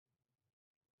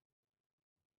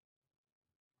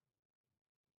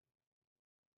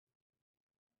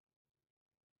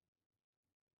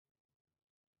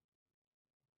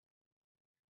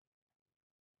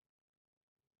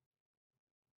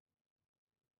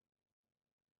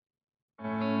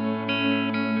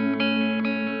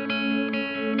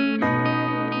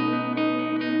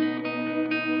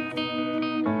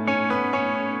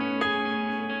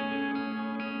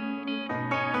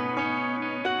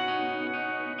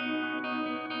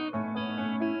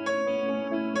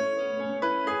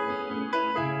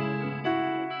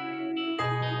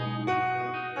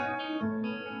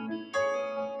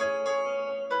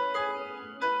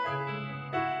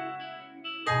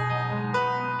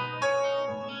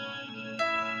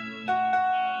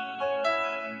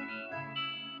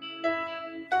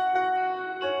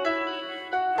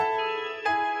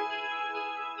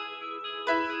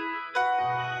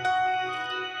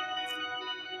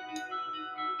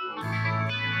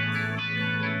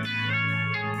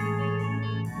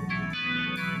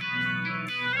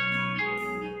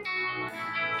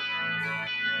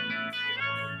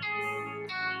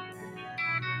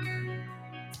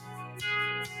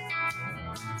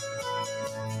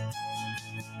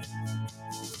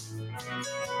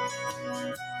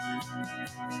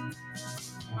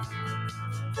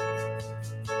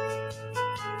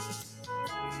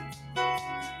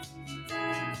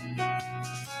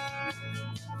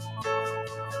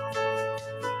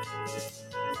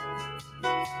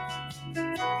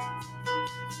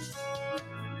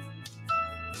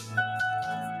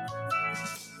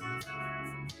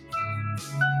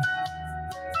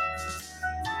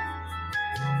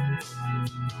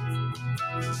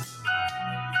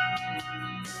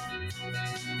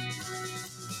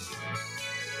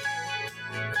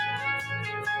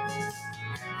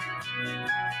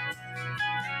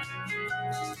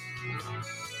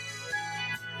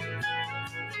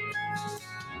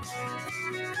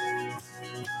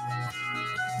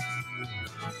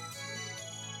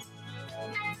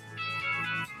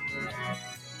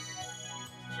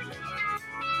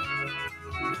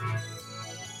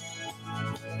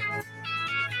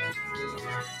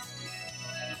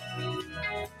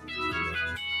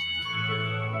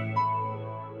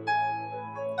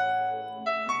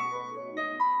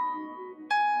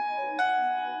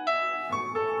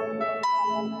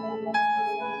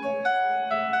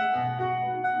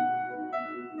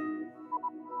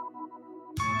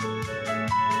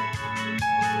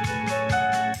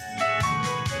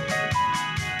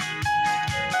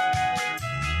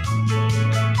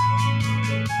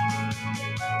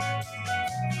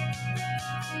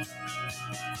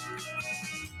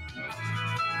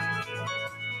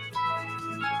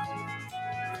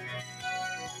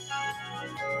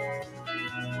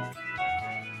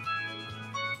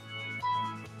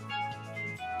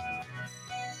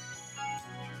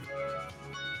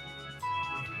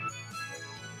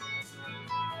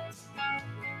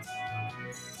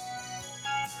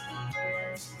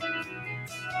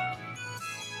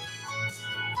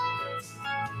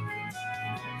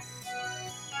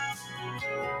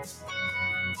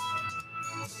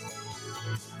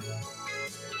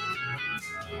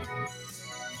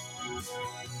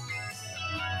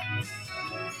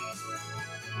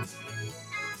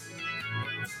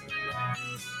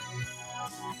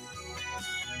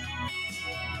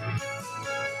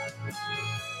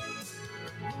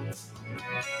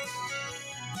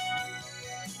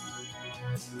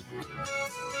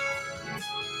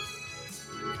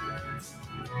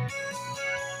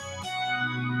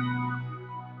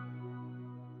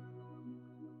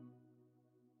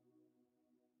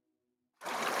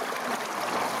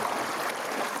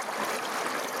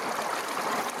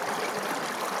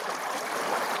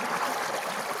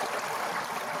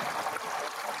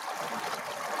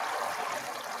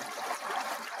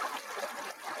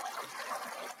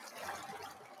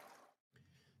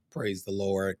Praise the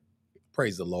Lord.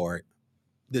 Praise the Lord.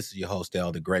 This is your host,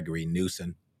 Elder Gregory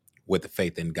Newsom, with the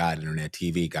Faith in God Internet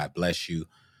TV. God bless you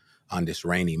on this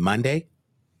rainy Monday.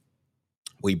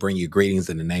 We bring you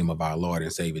greetings in the name of our Lord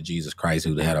and Savior Jesus Christ,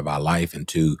 who's the head of our life, and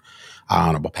to our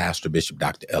Honorable Pastor Bishop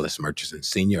Dr. Ellis Murchison,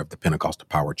 Sr. of the Pentecostal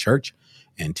Power Church,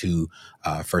 and to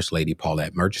First Lady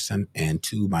Paulette Murchison, and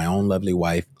to my own lovely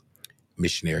wife,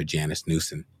 Missionary Janice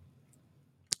Newsom.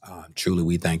 Truly,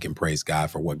 we thank and praise God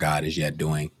for what God is yet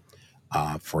doing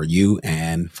for you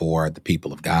and for the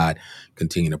people of God.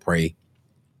 Continue to pray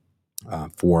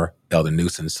for Elder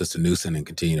Newsom, Sister Newsom, and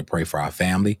continue to pray for our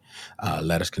family.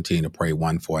 Let us continue to pray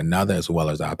one for another, as well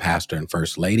as our pastor and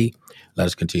first lady. Let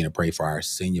us continue to pray for our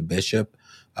senior bishop,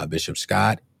 Bishop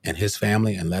Scott, and his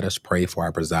family. And let us pray for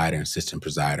our presider and assistant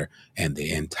presider and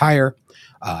the entire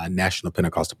National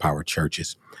Pentecostal Power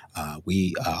churches.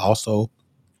 We also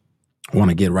want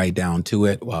to get right down to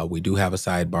it. We do have a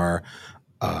sidebar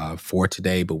for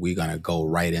today, but we're going to go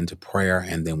right into prayer,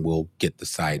 and then we'll get the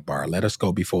sidebar. Let us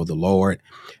go before the Lord,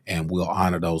 and we'll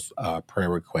honor those prayer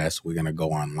requests. We're going to go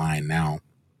online now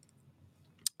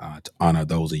to honor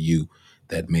those of you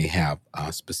that may have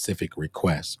specific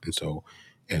requests. And so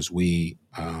as we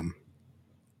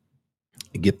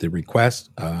get the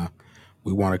request,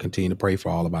 we want to continue to pray for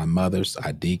all of our mothers,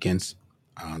 our deacons.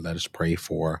 Let us pray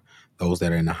for those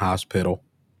that are in the hospital,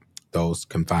 those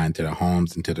confined to their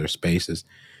homes and to their spaces,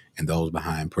 and those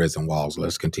behind prison walls.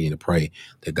 Let's continue to pray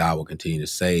that God will continue to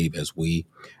save as we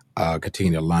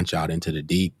continue to launch out into the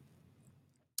deep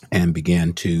and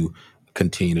begin to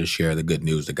continue to share the good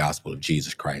news, the gospel of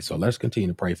Jesus Christ. So let's continue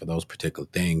to pray for those particular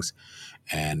things,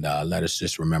 and let us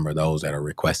just remember those that are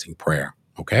requesting prayer,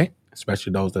 okay?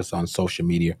 Especially those that's on social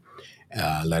media.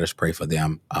 Let us pray for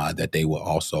them that they will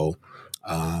also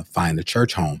find a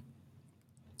church home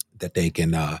that they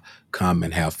can come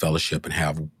and have fellowship and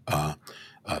have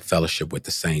fellowship with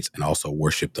the saints and also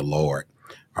worship the Lord.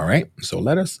 All right. So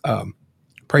let us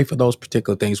pray for those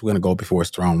particular things. We're going to go before his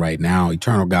throne right now.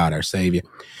 Eternal God, our Savior,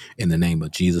 in the name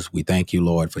of Jesus, we thank you,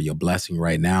 Lord, for your blessing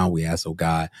right now. We ask, oh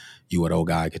God, you would, oh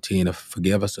God, continue to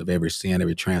forgive us of every sin,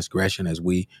 every transgression as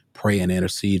we pray and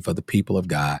intercede for the people of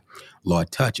God.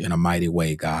 Lord, touch in a mighty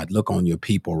way, God. Look on your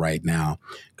people right now.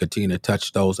 Continue to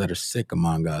touch those that are sick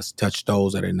among us. Touch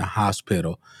those that are in the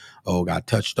hospital. Oh God,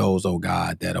 touch those, oh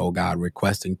God, that, oh God,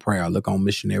 requesting prayer. Look on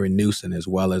Missionary Newsom as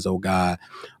well as, oh God,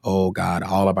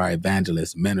 all of our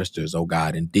evangelists, ministers, oh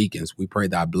God, and deacons. We pray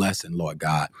thy blessing, Lord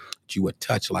God, that you would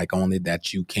touch like only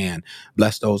that you can.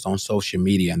 Bless those on social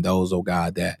media and those, oh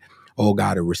God, that, oh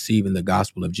God, are receiving the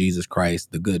gospel of Jesus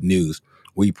Christ, the good news.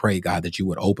 We pray, God, that you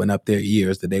would open up their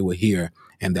ears, that they would hear,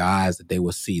 and their eyes, that they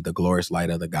will see the glorious light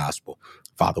of the gospel.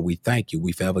 Father, we thank you.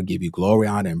 We forever give you glory,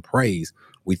 honor, and praise.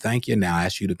 We thank you now. I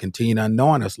ask you to continue to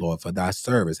anoint us, Lord, for thy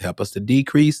service. Help us to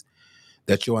decrease,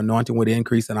 that your anointing would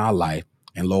increase in our life.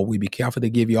 And Lord, we be careful to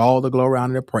give you all the glory,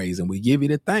 honor, and praise, and we give you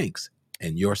the thanks.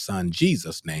 In your son,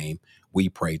 Jesus' name, we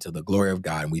pray to the glory of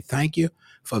God. And we thank you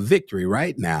for victory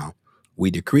right now.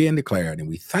 We decree and declare it, and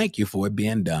we thank you for it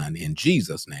being done. In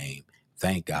Jesus' name,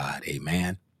 thank God.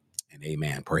 Amen and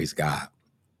amen. Praise God.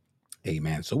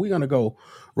 Amen. So we're going to go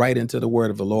right into the word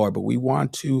of the Lord, but we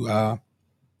want to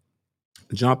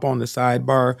jump on the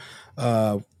sidebar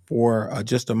for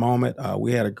just a moment.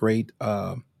 We had a great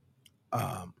um,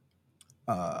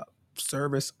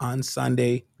 service on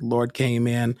Sunday. The Lord came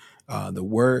in. The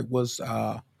word was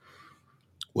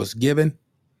given,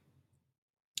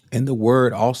 and the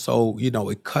word also,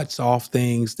 it cuts off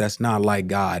things that's not like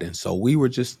God. And so we were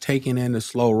just taking in the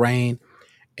slow rain,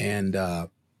 and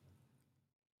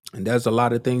there's a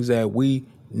lot of things that we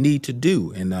need to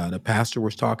do. And the pastor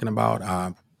was talking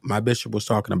about, my bishop was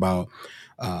talking about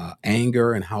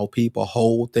anger and how people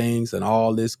hold things and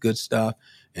all this good stuff.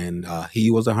 And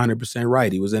he was 100%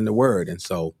 right. He was in the word. And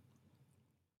so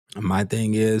my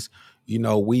thing is,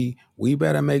 we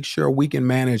better make sure we can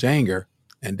manage anger,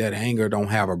 and that anger don't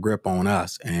have a grip on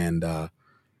us. And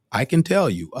I can tell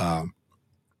you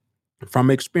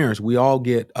from experience, we all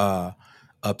get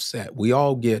upset. We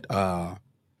all get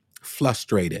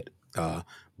frustrated, but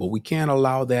we can't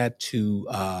allow that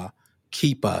to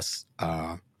keep us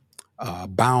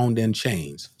bound in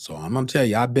chains. So I'm going to tell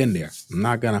you, I've been there. I'm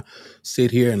not going to sit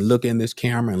here and look in this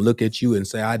camera and look at you and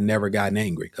say I've never gotten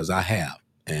angry, because I have.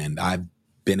 And I've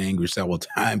been angry several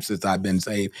times since I've been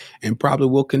saved, and probably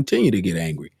will continue to get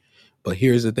angry. But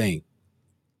here's the thing.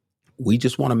 We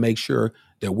just want to make sure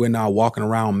that we're not walking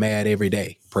around mad every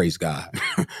day. Praise God.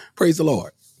 Praise the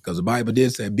Lord. Because the Bible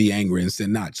did say, be angry and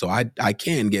sin not. So I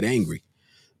can get angry.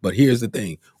 But here's the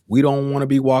thing. We don't want to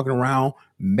be walking around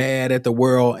mad at the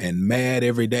world and mad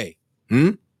every day.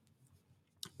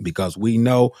 Because we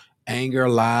know anger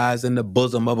lies in the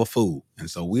bosom of a fool. And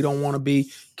so we don't want to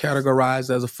be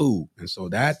categorized as a fool. And so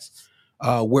that's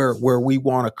where we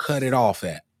want to cut it off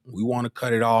at. We want to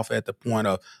cut it off at the point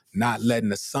of not letting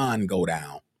the sun go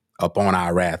down upon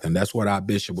our wrath. And that's what our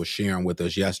bishop was sharing with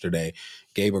us yesterday.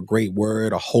 Gave a great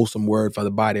word, a wholesome word for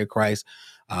the body of Christ.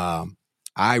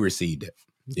 I received it.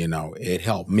 It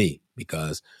helped me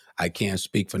because I can't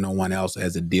speak for no one else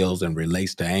as it deals and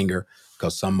relates to anger,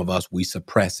 because some of us, we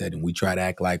suppress it and we try to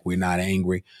act like we're not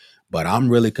angry. But I'm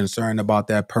really concerned about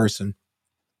that person.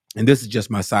 And this is just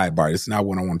my sidebar. It's not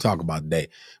what I want to talk about today.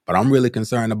 But I'm really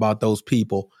concerned about those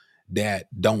people that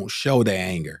don't show their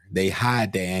anger. They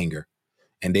hide their anger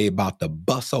and they about to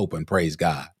bust open, praise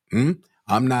God.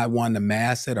 I'm not one to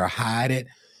mask it or hide it,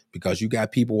 because you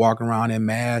got people walking around in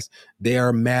masks. They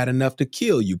are mad enough to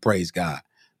kill you, praise God.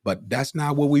 But that's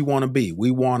not what we want to be. We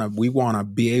want to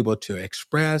be able to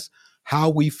express how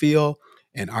we feel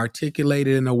and articulate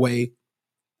it in a way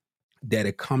that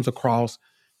it comes across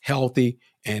healthy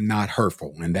and not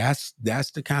hurtful. And that's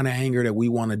the kind of anger that we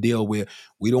want to deal with.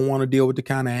 We don't want to deal with the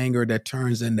kind of anger that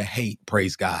turns into hate,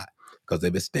 praise God. Because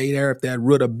if it stay there, if that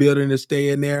root of bitterness stay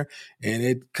in there and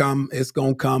it's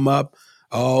gonna come up.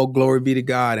 Oh, glory be to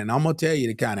God. And I'm gonna tell you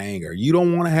the kind of anger. You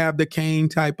don't want to have the Cain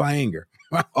type of anger.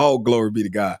 Oh, glory be to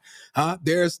God.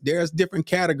 There's different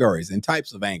categories and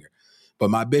types of anger. But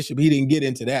my bishop, he didn't get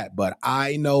into that. But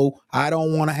I know I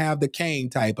don't want to have the Cain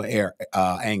type of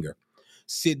anger.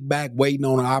 Sit back waiting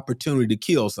on an opportunity to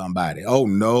kill somebody. Oh,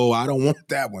 no, I don't want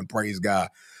that one, praise God.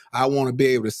 I want to be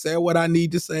able to say what I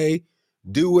need to say,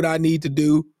 do what I need to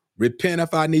do, repent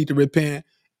if I need to repent,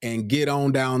 and get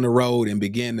on down the road and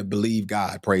begin to believe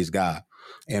God, praise God,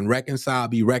 and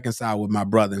be reconciled with my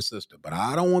brother and sister. But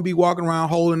I don't want to be walking around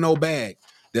holding no bag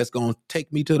that's going to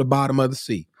take me to the bottom of the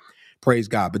sea. Praise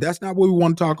God. But that's not what we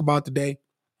want to talk about today.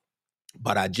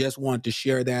 But I just want to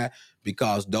share that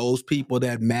because those people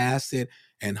that mask it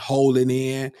and hold it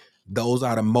in, those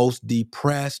are the most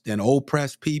depressed and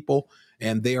oppressed people,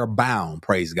 and they are bound.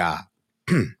 Praise God.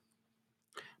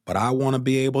 But I want to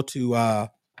be able to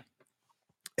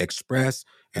express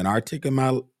and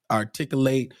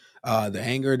articulate the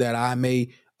anger that I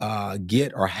may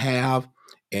get or have,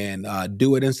 and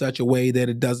do it in such a way that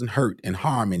it doesn't hurt and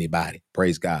harm anybody.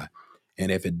 Praise God.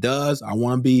 And if it does, I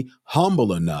want to be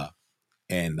humble enough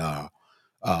and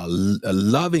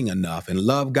loving enough and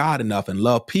love God enough and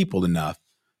love people enough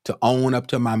to own up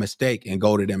to my mistake and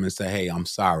go to them and say, hey, I'm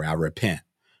sorry, I repent.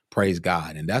 Praise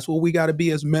God. And that's what we got to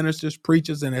be as ministers,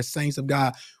 preachers, and as saints of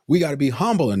God. We got to be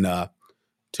humble enough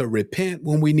to repent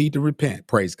when we need to repent.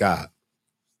 Praise God.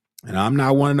 And I'm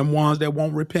not one of them ones that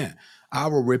won't repent. I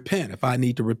will repent if I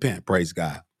need to repent. Praise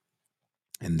God.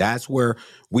 And that's where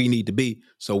we need to be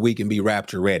so we can be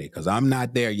rapture ready, because I'm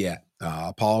not there yet.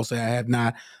 Paul said, I have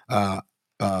not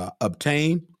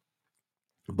obtained,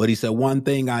 but he said, one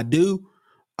thing I do,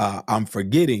 I'm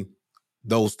forgetting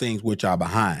those things which are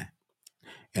behind.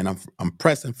 And I'm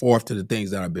pressing forth to the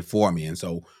things that are before me. And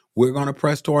so we're going to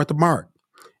press toward the mark.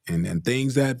 And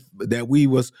things that we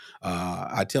was,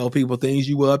 I tell people, things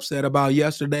you were upset about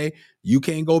yesterday, you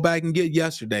can't go back and get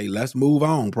yesterday. Let's move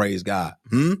on. Praise God.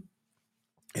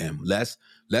 And let's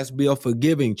be a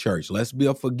forgiving church. Let's be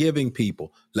a forgiving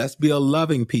people. Let's be a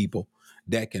loving people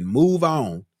that can move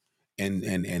on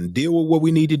and deal with what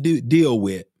we need to deal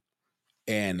with,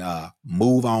 and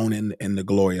move on in the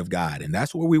glory of God. And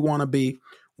that's where we want to be.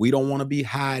 We don't want to be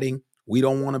hiding. We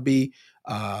don't want to be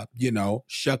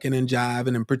shucking and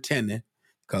jiving and pretending,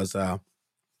 because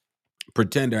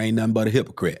pretender ain't nothing but a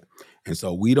hypocrite. And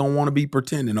so we don't want to be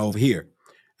pretending over here.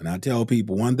 And I tell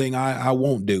people, one thing I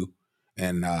won't do,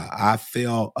 and I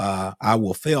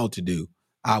will fail to do,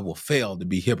 I will fail to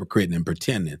be hypocrite and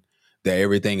pretending that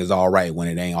everything is all right when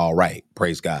it ain't all right.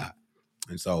 Praise God.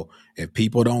 And so if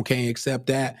people can't accept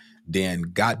that, then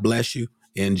God bless you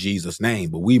in Jesus'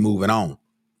 name. But we moving on.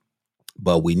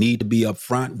 But we need to be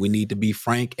upfront. We need to be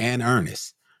frank and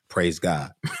earnest. Praise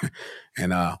God.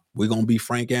 And we're going to be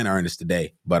frank and earnest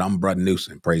today. But I'm Brother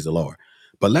Newsom. Praise the Lord.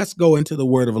 But let's go into the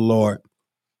word of the Lord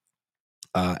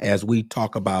as we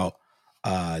talk about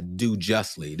do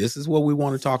justly. This is what we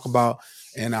want to talk about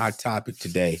in our topic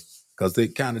today, because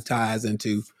it kind of ties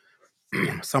into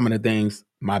some of the things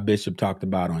my bishop talked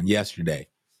about on yesterday,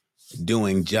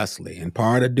 doing justly. And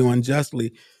part of doing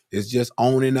justly is just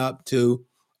owning up to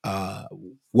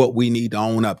what we need to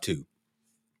own up to.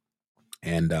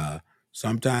 And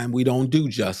sometimes we don't do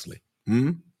justly.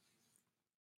 The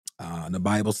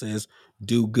Bible says,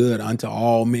 do good unto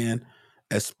all men,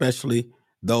 especially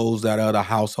those that are the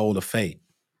household of faith.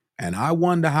 And I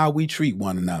wonder how we treat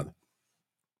one another.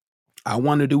 I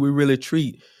wonder, do we really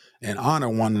treat and honor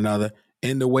one another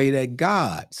in the way that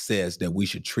God says that we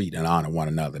should treat and honor one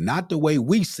another, not the way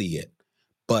we see it,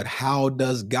 but how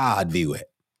does God view it?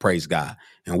 Praise God.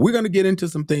 And we're going to get into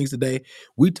some things today.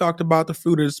 We talked about the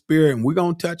fruit of the Spirit, and we're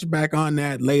going to touch back on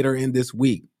that later in this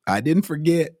week. I didn't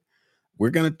forget. We're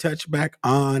going to touch back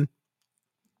on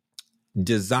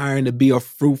desiring to be a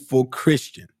fruitful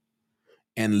Christian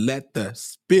and let the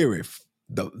Spirit,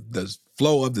 the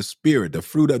flow of the Spirit, the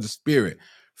fruit of the Spirit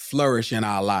flourish in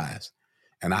our lives.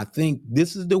 And I think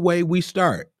this is the way we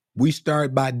start. We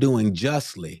start by doing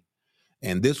justly.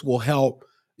 And this will help,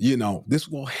 the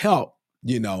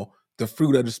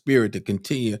fruit of the Spirit to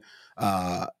continue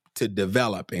to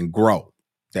develop and grow,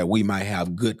 that we might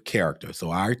have good character.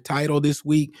 So our title this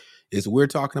week is we're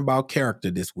talking about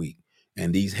character this week.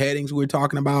 And these headings we're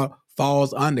talking about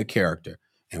falls under character.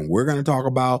 And we're going to talk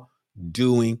about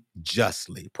doing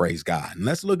justly. Praise God. And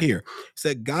let's look here. It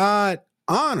said God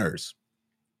honors,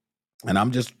 and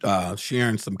I'm just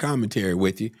sharing some commentary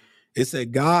with you. It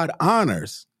said God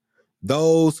honors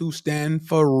those who stand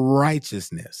for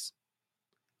righteousness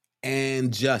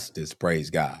and justice. Praise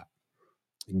God.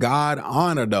 God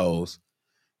honor those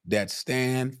that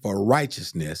stand for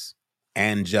righteousness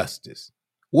and justice.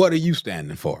 What are you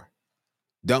standing for?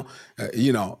 Don't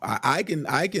I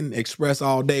can express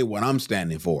all day what I'm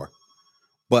standing for.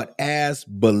 But as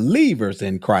believers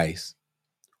in Christ,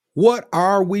 what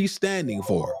are we standing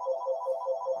for?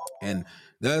 And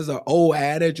there's an old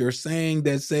adage or saying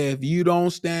that says if you don't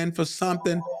stand for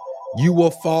something, you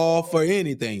will fall for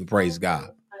anything. Praise God.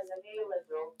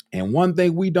 And one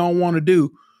thing we don't want to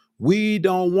do, we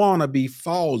don't want to be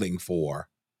falling for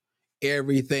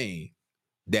everything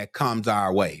that comes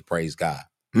our way. Praise God.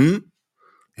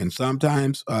 And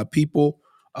sometimes people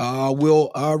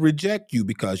will reject you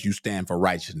because you stand for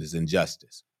righteousness and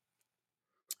justice.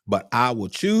 But I will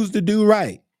choose to do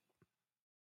right.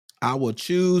 I will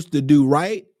choose to do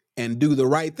right and do the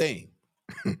right thing.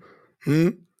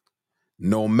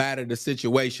 No matter the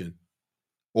situation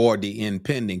or the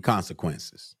impending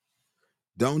consequences.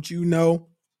 Don't you know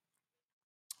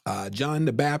John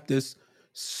the Baptist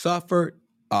suffered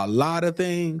a lot of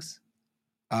things?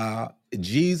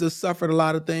 Jesus suffered a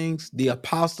lot of things. The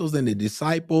apostles and the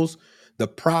disciples, the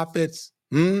prophets,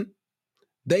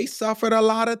 they suffered a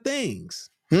lot of things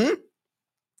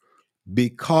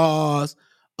because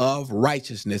of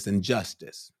righteousness and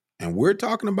justice. And we're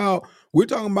talking about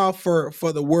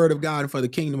for the word of God and for the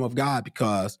kingdom of God,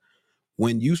 because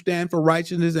when you stand for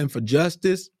righteousness and for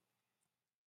justice,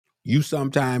 you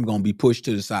sometime going to be pushed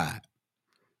to the side.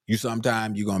 You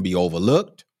sometime you're going to be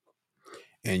overlooked.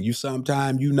 And you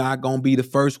sometime you're not going to be the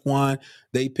first one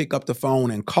they pick up the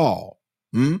phone and call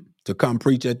to come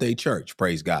preach at their church.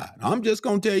 Praise God. I'm just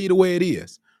going to tell you the way it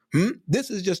is.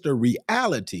 This is just a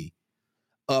reality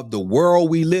of the world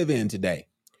we live in today.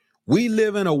 We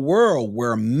live in a world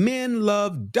where men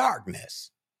love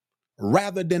darkness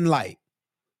rather than light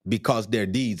because their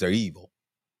deeds are evil.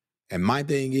 And my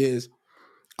thing is,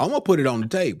 I'm going to put it on the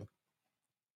table.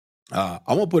 I'm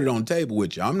going to put it on the table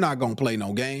with you. I'm not going to play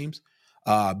no games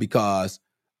because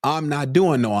I'm not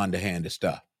doing no underhanded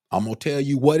stuff. I'm going to tell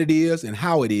you what it is and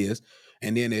how it is.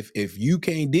 And then if you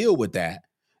can't deal with that,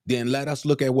 then let us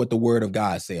look at what the word of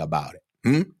God say about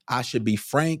it. I should be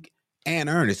frank and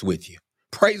earnest with you.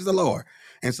 Praise the Lord.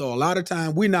 And so a lot of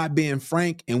time we're not being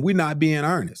frank and we're not being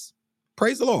earnest.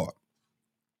 Praise the Lord.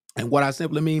 And what I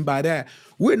simply mean by that,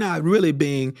 we're not really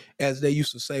being, as they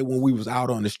used to say when we was out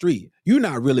on the street, you're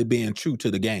not really being true to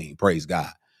the game, praise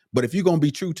God. But if you're going to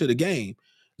be true to the game,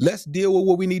 let's deal with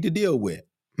what we need to deal with.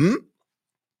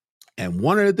 And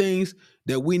one of the things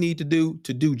that we need to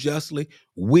do justly,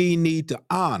 we need to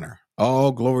honor.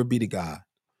 All glory be to God.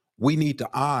 We need to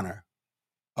honor.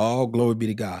 All glory be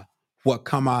to God. What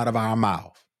come out of our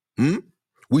mouth.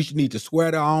 We should need to swear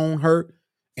to our own hurt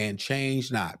and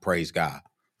change not, praise God.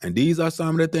 And these are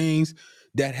some of the things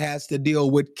that has to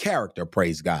deal with character,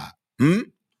 praise God.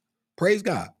 Praise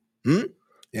God. And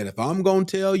if I'm going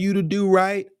to tell you to do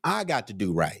right, I got to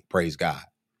do right, praise God.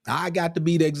 I got to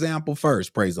be the example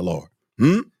first, praise the Lord.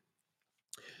 If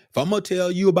I'm going to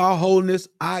tell you about holiness,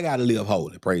 I got to live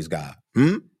holy, praise God.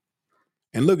 And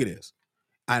look at this.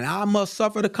 And I must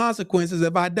suffer the consequences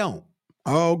if I don't.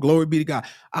 Oh, glory be to God.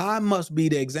 I must be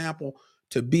the example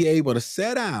to be able to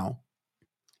sit down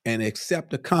and accept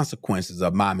the consequences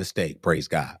of my mistake. Praise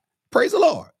God. Praise the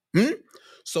Lord.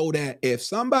 So that if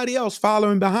somebody else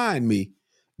following behind me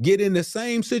get in the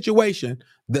same situation,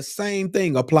 the same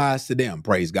thing applies to them.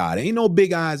 Praise God. Ain't no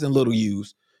big eyes and little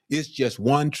U's. It's just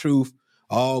one truth.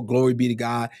 All glory be to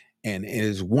God. And it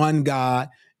is one God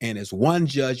and it's one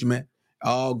judgment.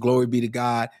 All glory be to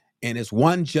God. And it's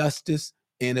one justice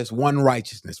and it's one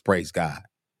righteousness, praise God.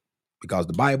 Because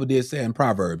the Bible did say in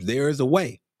Proverbs, there is a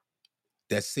way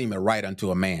that seemeth right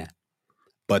unto a man,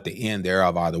 but the end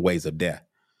thereof are the ways of death.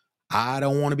 I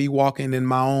don't want to be walking in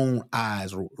my own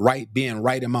eyes, right, being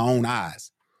right in my own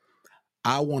eyes.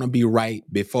 I want to be right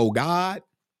before God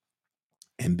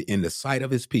and in the sight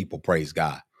of his people, praise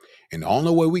God. And the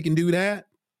only way we can do that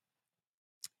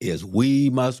is we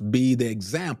must be the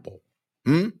example.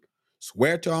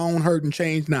 Swear to our own hurt and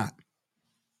change not.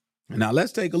 Now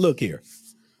let's take a look here.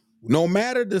 No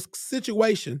matter the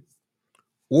situation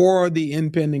or the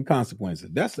impending consequences.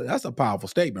 That's a powerful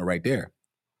statement right there.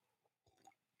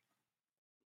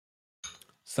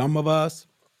 Some of us,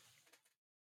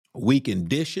 we can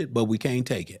dish it, but we can't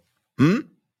take it.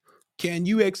 Can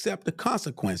you accept the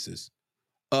consequences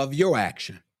of your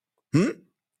action?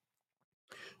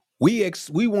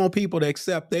 We want people to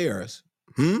accept theirs.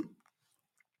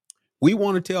 We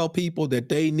want to tell people that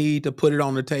they need to put it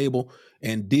on the table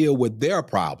and deal with their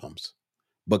problems.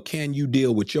 But can you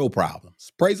deal with your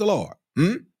problems? Praise the Lord.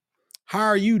 How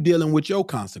are you dealing with your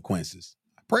consequences?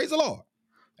 Praise the Lord.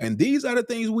 And these are the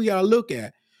things we got to look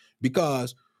at,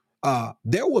 because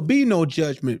there will be no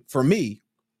judgment for me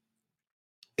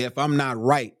if I'm not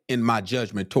right in my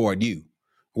judgment toward you.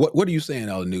 What are you saying,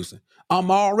 Elder Newsom?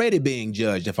 I'm already being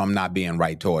judged if I'm not being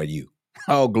right toward you.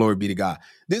 Oh, glory be to God.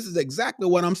 This is exactly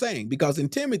what I'm saying, because in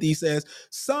Timothy he says,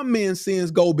 some men's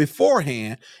sins go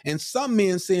beforehand and some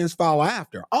men's sins follow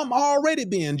after. I'm already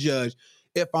being judged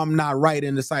if I'm not right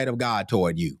in the sight of God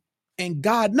toward you. And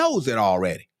God knows it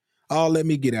already. Oh, let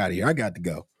me get out of here. I got to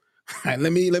go. Let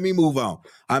me move on.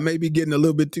 I may be getting a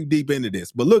little bit too deep into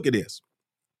this, but look at this.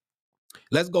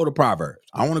 Let's go to Proverbs.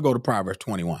 I want to go to Proverbs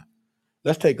 21.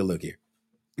 Let's take a look here.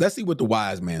 Let's see what the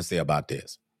wise man say about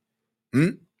this.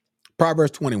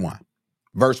 Proverbs 21,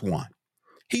 verse 1.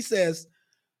 He says,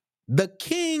 the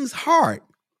king's heart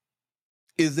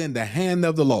is in the hand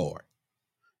of the Lord.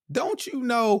 Don't you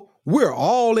know we're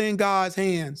all in God's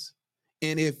hands?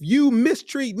 And if you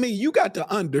mistreat me, you got to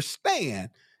understand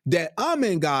that I'm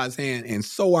in God's hand and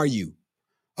so are you.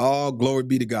 Oh, glory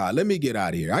be to God. Let me get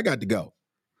out of here. I got to go.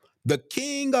 The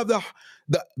king of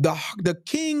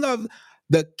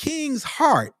the king's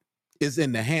heart is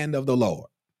in the hand of the Lord.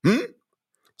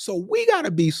 So we got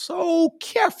to be so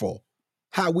careful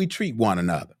how we treat one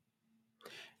another.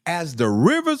 As the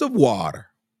rivers of water,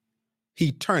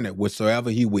 he turneth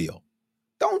whatsoever he will.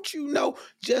 Don't you know,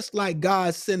 just like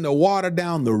God send the water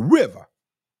down the river,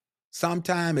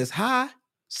 sometime it's high,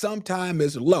 sometime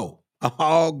it's low.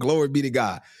 Oh, glory be to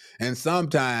God. And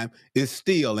sometime it's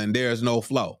still and there's no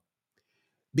flow.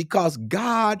 Because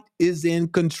God is in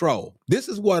control. This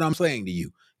is what I'm saying to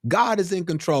you. God is in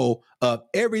control of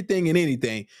everything and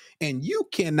anything, and you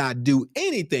cannot do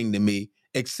anything to me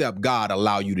except God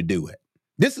allow you to do it.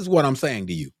 This is what I'm saying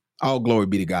to you. All glory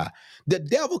be to God. The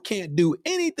devil can't do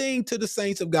anything to the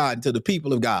saints of God and to the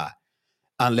people of God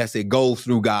unless it goes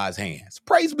through God's hands.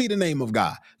 Praise be the name of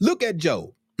God. Look at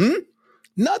Job.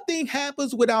 Nothing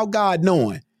happens without God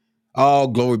knowing. Oh,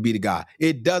 glory be to God.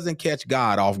 It doesn't catch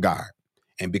God off guard.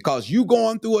 And because you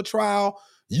going through a trial,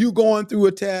 you going through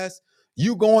a test,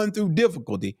 you going through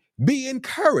difficulty, be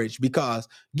encouraged, because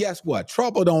guess what?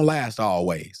 Trouble don't last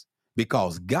always,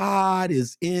 because God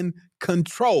is in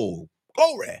control.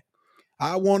 Glory.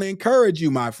 I want to encourage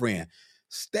you, my friend.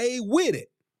 Stay with it.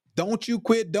 Don't you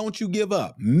quit. Don't you give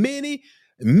up. Many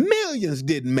millions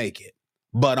didn't make it,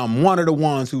 but I'm one of the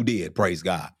ones who did. Praise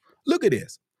God. Look at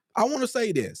this. I want to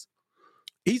say this.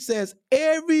 He says,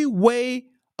 every way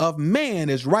of man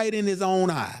is right in his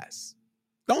own eyes.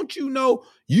 Don't you know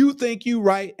you think you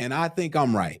right and I think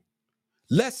I'm right?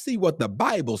 Let's see what the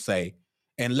Bible say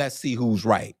and let's see who's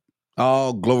right.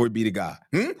 Oh, glory be to God.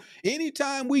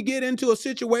 Anytime we get into a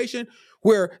situation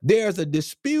where there's a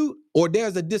dispute or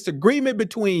there's a disagreement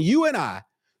between you and I,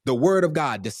 the word of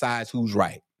God decides who's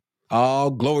right. Oh,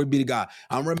 glory be to God.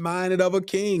 I'm reminded of a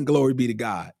king, glory be to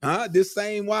God. This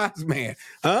same wise man.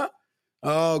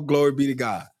 Oh, glory be to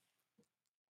God.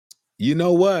 You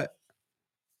know what?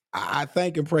 I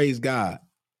thank and praise God.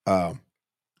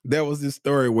 There was this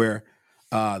story where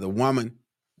the woman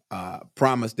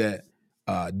promised that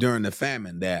during the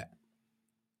famine that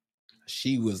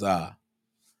she was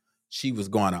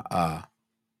going to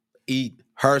eat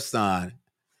her son,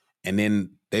 and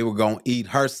then they were going to eat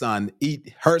her son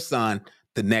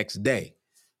the next day.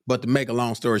 But to make a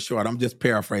long story short, I'm just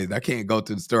paraphrasing. I can't go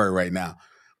to the story right now,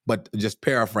 but just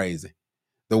paraphrasing.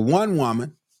 The one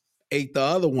woman ate the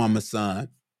other woman's son,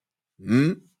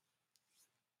 and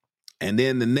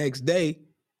then the next day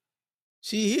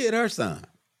she hid her son.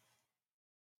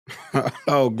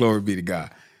 Oh, glory be to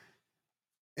God.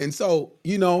 And so,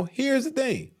 here's the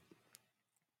thing.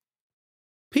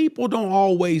 People don't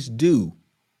always do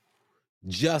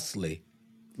justly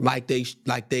like they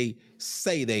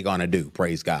say they're gonna do,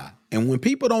 praise God. And when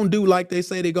people don't do like they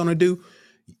say they're gonna do,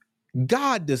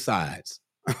 God decides.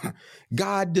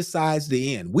 God decides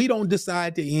the end. We don't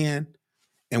decide the end,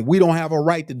 and we don't have a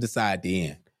right to decide the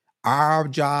end. Our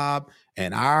job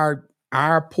and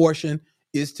our portion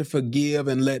is to forgive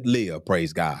and let live,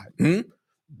 praise God.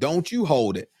 Don't you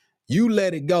hold it. You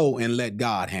let it go and let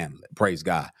God handle it, praise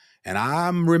God. And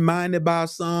I'm reminded by a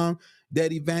song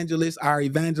that our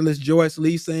evangelist Joyce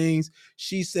Lee sings.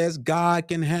 She says, God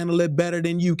can handle it better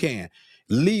than you can.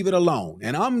 Leave it alone.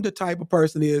 And I'm the type of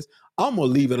person I'm going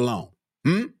to leave it alone.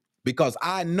 Because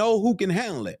I know who can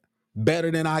handle it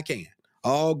better than I can.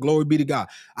 Oh, glory be to God.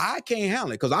 I can't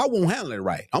handle it because I won't handle it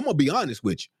right. I'm going to be honest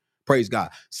with you. Praise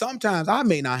God. Sometimes I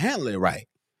may not handle it right,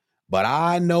 but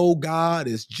I know God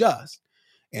is just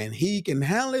and he can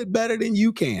handle it better than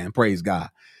you can. Praise God.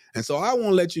 And so I want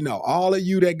to let you know, all of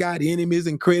you that got enemies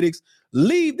and critics,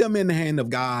 leave them in the hand of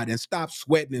God and stop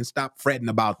sweating and stop fretting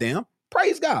about them.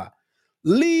 Praise God.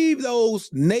 Leave those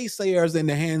naysayers in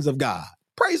the hands of God.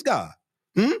 Praise God.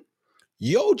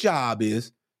 Your job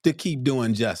is to keep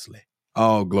doing justly.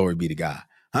 Oh, glory be to God.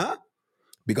 Huh?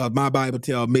 Because my Bible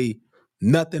tells me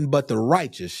nothing but the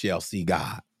righteous shall see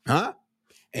God. Huh?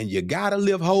 And you got to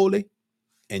live holy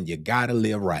and you got to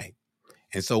live right.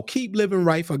 And so keep living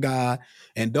right for God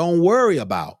and don't worry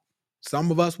about.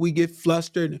 Some of us, we get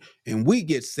flustered and we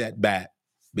get set back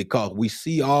because we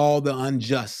see all the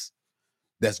unjust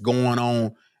that's going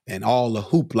on and all the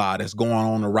hoopla that's going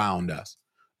on around us.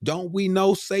 Don't we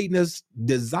know Satan has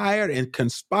desired and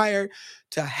conspired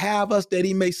to have us that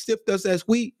he may sift us as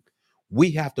wheat?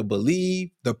 We have to believe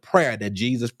the prayer that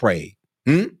Jesus prayed,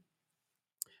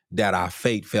 that our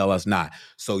faith fail us not.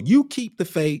 So you keep the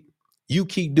faith, you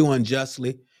keep doing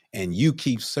justly, and you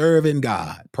keep serving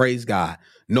God. Praise God.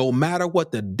 No matter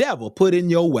what the devil put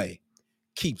in your way,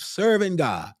 keep serving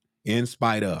God in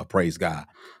spite of. Praise God.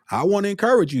 I want to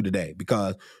encourage you today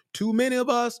because too many of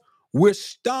us, we're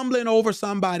stumbling over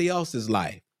somebody else's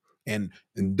life. And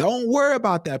don't worry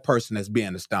about that person that's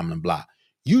being a stumbling block.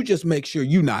 You just make sure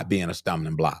you're not being a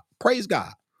stumbling block. Praise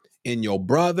God. In your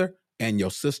brother and your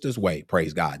sister's way.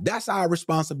 Praise God. That's our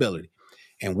responsibility.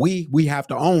 And we have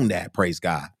to own that. Praise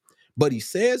God. But he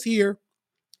says here,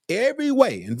 every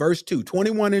way in verse 2,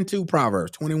 21 and 2,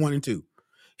 Proverbs 21 and 2,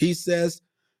 he says,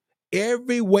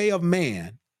 every way of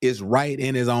man is right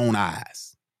in his own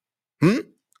eyes.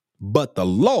 But the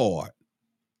Lord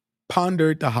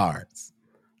pondered the hearts.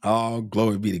 Oh,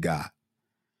 glory be to God.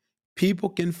 People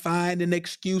can find an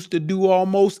excuse to do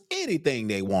almost anything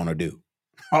they want to do.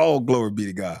 Oh, glory be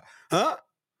to God. Huh?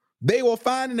 They will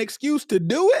find an excuse to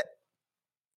do it.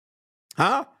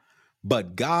 Huh?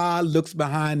 But God looks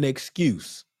behind the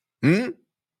excuse. And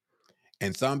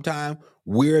sometimes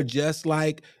we're just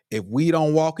like, if we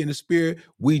don't walk in the spirit,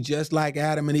 we just like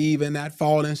Adam and Eve in that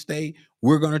fallen state.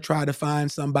 We're going to try to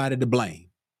find somebody to blame.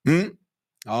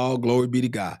 Oh, glory be to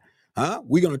God. Huh?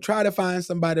 We're going to try to find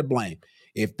somebody to blame.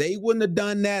 If they wouldn't have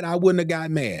done that, I wouldn't have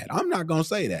got mad. I'm not going to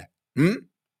say that.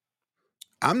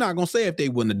 I'm not going to say if they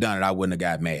wouldn't have done it, I wouldn't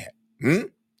have got mad.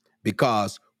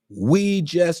 Because we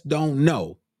just don't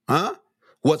know,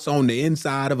 what's on the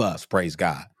inside of us, praise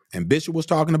God. And Bishop was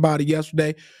talking about it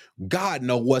yesterday. God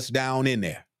knows what's down in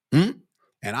there.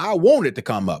 And I want it to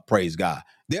come up, praise God.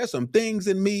 There's some things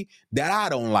in me that I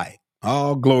don't like.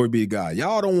 Oh, glory be to God.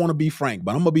 Y'all don't want to be frank,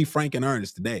 but I'm going to be frank and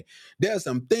earnest today. There's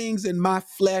some things in my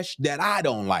flesh that I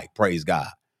don't like, praise God.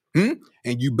 And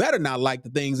you better not like the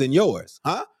things in yours,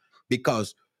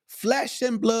 because flesh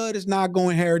and blood is not going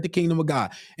to inherit the kingdom of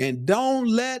God. And don't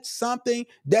let something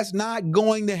that's not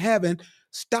going to heaven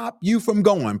stop you from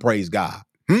going, praise God.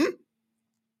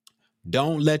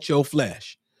 Don't let your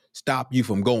flesh stop you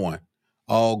from going.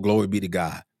 All glory be to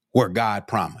God, where God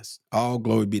promised. All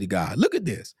glory be to God. Look at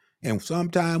this. And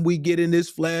sometimes we get in this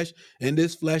flesh, and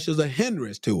this flesh is a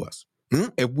hindrance to us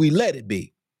if we let it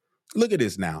be. Look at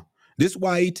this now. This is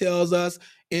why he tells us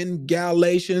in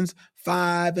Galatians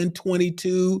 5 and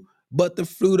 22, but the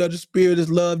fruit of the Spirit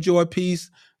is love, joy, peace,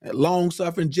 long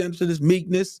suffering, gentleness,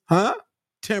 meekness,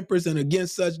 temperance, and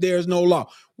against such there is no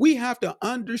law. We have to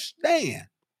understand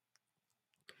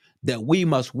that we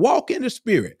must walk in the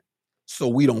Spirit so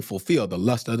we don't fulfill the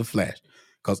lust of the flesh.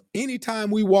 Because anytime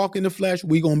we walk in the flesh,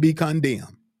 we're going to be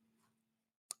condemned.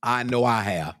 I know I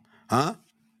have,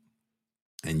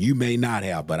 and you may not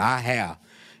have, but I have.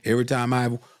 Every time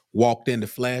I walked in the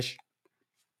flesh,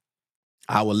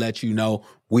 I will let you know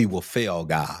we will fail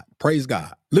God. Praise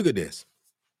God. Look at this.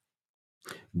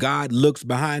 God looks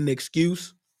behind the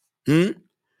excuse.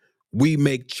 We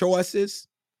make choices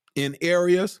in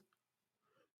areas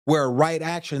where right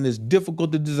action is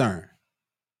difficult to discern.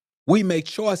 We make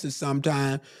choices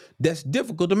sometimes that's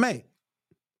difficult to make.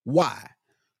 Why?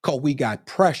 Because we got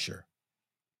pressure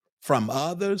from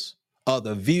others,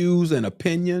 other views and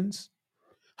opinions.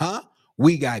 Huh?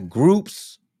 We got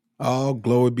groups. Oh,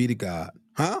 glory be to God.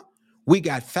 Huh? We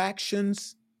got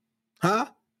factions. Huh?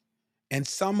 And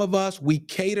some of us, we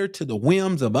cater to the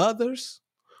whims of others.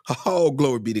 Oh,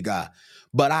 glory be to God.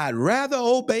 But I'd rather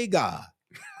obey God.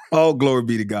 Oh, glory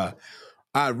be to God.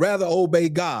 I'd rather obey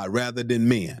God rather than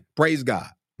men. Praise God.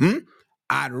 Hmm?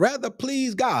 I'd rather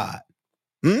please God.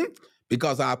 Hmm?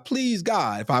 Because I please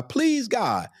God. If I please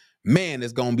God, man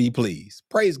is going to be pleased.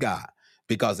 Praise God.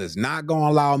 Because it's not going to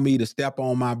allow me to step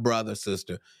on my brother,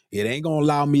 sister. It ain't going to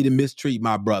allow me to mistreat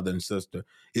my brother and sister.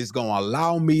 It's going to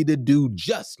allow me to do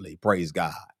justly. Praise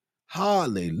God.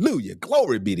 Hallelujah.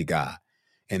 Glory be to God.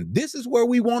 And this is where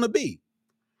we want to be.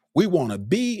 We want to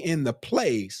be in the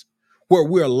place where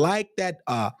we're like that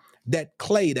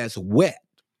clay that's wet,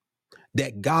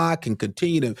 that God can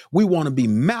continue to, we want to be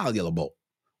malleable,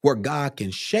 where God can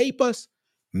shape us,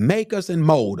 make us, and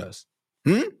mold us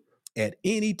at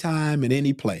any time, in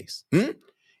any place. And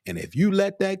if you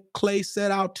let that clay set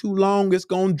out too long, it's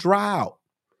going to dry out.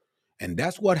 And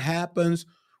that's what happens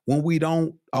when we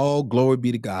don't, oh, glory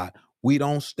be to God. We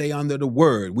don't stay under the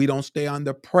word. We don't stay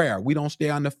under prayer. We don't stay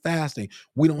under fasting.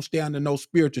 We don't stay under no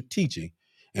spiritual teaching.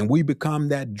 And we become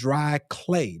that dry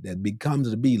clay that becomes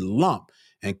to be lump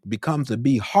and becomes to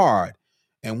be hard.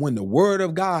 And when the word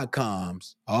of God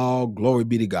comes, oh, glory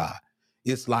be to God.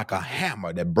 It's like a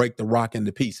hammer that break the rock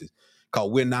into pieces. Because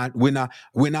we're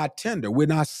not tender. We're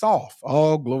not soft.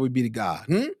 Oh, glory be to God.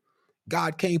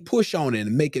 God can't push on it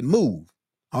and make it move.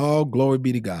 Oh, glory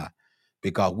be to God.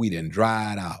 Because we didn't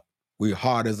dry it out. We're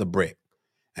hard as a brick.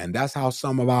 And that's how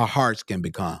some of our hearts can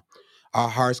become. Our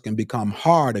hearts can become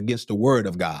hard against the word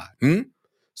of God.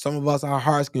 Some of us, our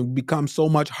hearts can become so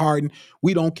much hardened,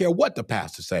 we don't care what the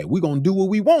pastor say. We're going to do what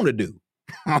we want to do.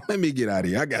 Let me get out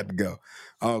of here. I got to go.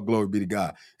 Oh, glory be to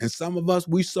God. And some of us,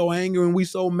 we so angry and we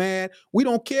so mad, we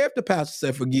don't care if the pastor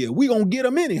said forgive. We're going to get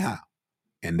them anyhow.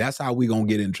 And that's how we're going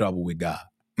to get in trouble with God.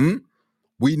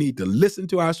 We need to listen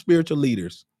to our spiritual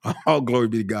leaders. Oh, glory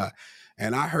be to God.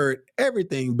 And I heard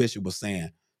everything Bishop was saying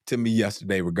to me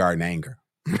yesterday regarding anger.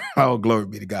 Oh, glory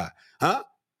be to God. Huh?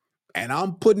 And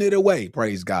I'm putting it away.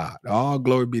 Praise God. Oh,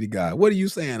 glory be to God. What are you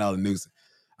saying, Elder Newsom?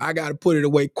 I got to put it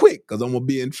away quick because I'm going to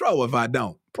be in trouble if I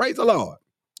don't. Praise the Lord.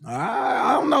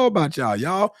 I don't know about y'all.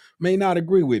 Y'all may not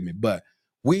agree with me, but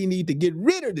we need to get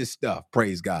rid of this stuff.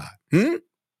 Praise God.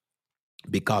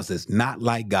 Because it's not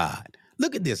like God.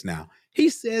 Look at this now. He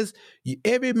says,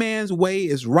 every man's way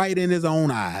is right in his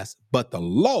own eyes, but the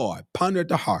Lord pondered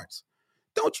the hearts.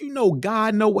 Don't you know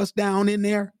God know what's down in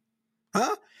there?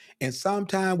 Huh? And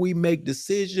sometimes we make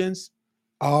decisions,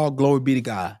 all glory be to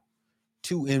God,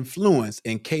 to influence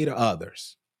and cater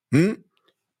others.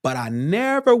 But I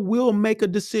never will make a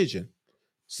decision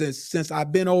since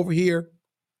I've been over here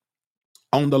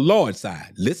on the Lord's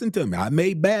side. Listen to me. I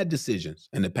made bad decisions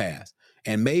in the past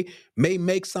and may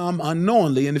make some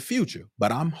unknowingly in the future,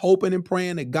 but I'm hoping and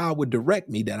praying that God would direct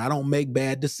me that I don't make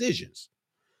bad decisions.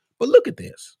 But look at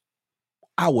this.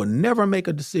 I will never make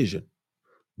a decision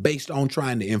based on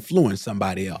trying to influence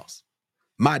somebody else.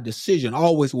 My decision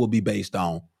always will be based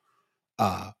on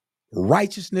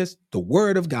righteousness, the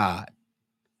word of God,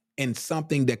 and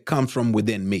something that comes from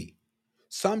within me.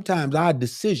 Sometimes our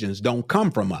decisions don't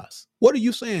come from us. What are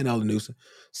you saying, Elder Newsom?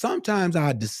 Sometimes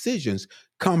our decisions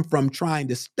come from trying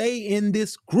to stay in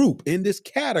this group, in this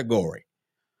category,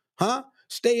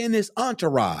 stay in this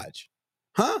entourage,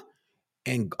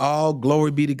 and all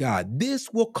glory be to God.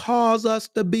 This will cause us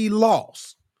to be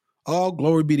lost. All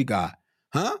glory be to God.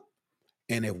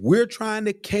 And if we're trying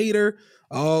to cater,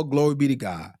 all glory be to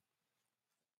God,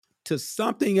 to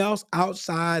something else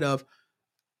outside of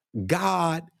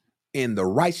God and the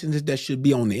righteousness that should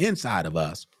be on the inside of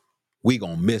us, we're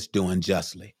going to miss doing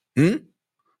justly.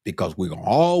 Because we're going to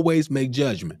always make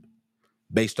judgment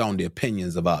based on the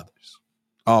opinions of others.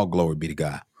 All glory be to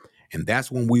God. And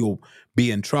that's when we will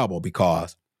be in trouble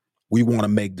because we want to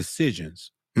make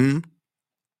decisions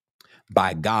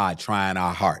by God trying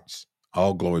our hearts.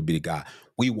 All glory be to God.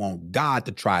 We want God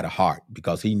to try the heart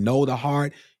because he know the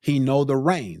heart. He know the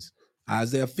reins.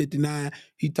 Isaiah 59,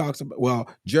 he talks about, well,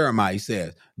 Jeremiah, he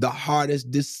says, the heart is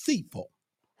deceitful,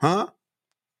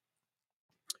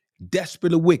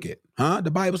 desperately wicked.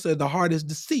 The Bible says the heart is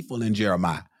deceitful in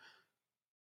Jeremiah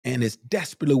and it's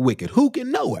desperately wicked. Who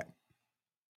can know it?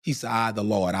 He said, I, the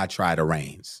Lord, I try the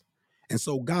reins. And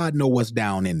so God know what's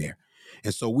down in there.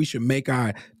 And so we should make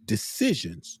our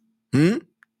decisions Hmm?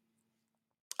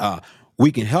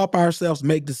 We can help ourselves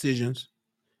make decisions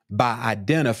by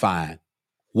identifying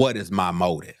what is my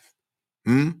motive.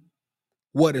 Hmm?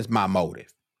 What is my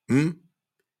motive? Hmm?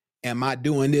 Am I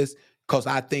doing this because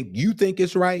I think you think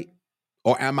it's right?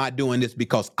 Or am I doing this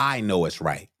because I know it's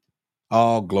right?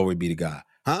 All glory be to God.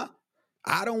 Huh?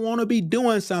 I don't want to be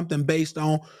doing something based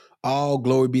on all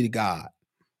glory be to God.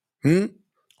 Hmm?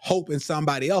 Hoping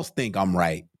somebody else think I'm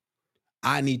right.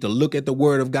 I need to look at the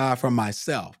word of God for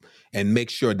myself and make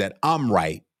sure that I'm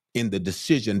right in the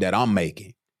decision that I'm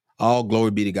making. All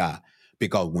glory be to God.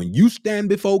 Because when you stand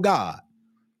before God,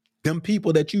 them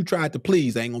people that you tried to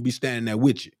please ain't gonna be standing there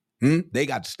with you. They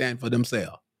got to stand for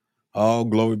themselves. All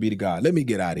glory be to God. Let me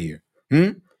get out of here.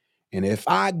 And if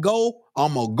I go,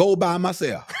 I'm gonna go by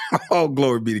myself. All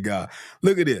glory be to God.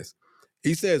 Look at this.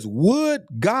 He says, would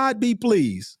God be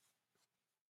pleased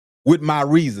with my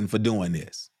reason for doing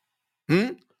this?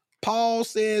 Paul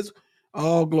says,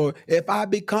 oh, glory. If I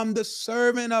become the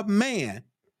servant of man,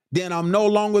 then I'm no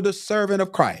longer the servant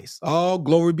of Christ. Oh,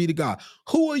 glory be to God.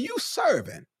 Who are you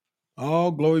serving?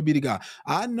 Oh, glory be to God.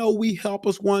 I know we help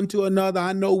us one to another.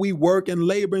 I know we work and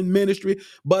labor in ministry,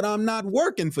 but I'm not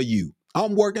working for you.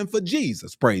 I'm working for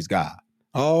Jesus. Praise God.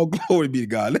 Oh, glory be to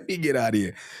God. Let me get out of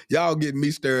here. Y'all getting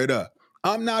me stirred up.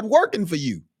 I'm not working for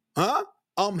you. Huh?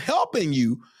 I'm helping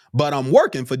you, but I'm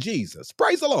working for Jesus.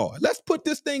 Praise the Lord. Let's put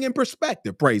this thing in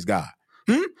perspective. Praise God.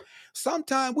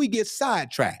 Sometimes we get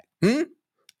sidetracked.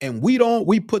 And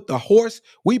we put the horse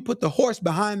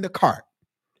behind the cart.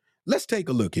 Let's take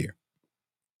a look here.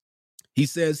 He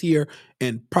says here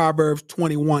in Proverbs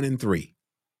 21:3,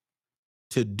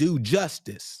 to do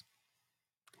justice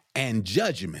and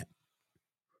judgment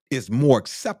is more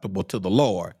acceptable to the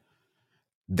Lord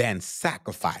than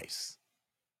sacrifice.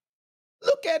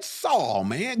 Look at Saul,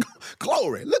 man.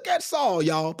 Glory. Look at Saul,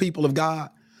 y'all, people of God.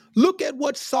 Look at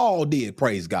what Saul did,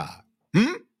 praise God.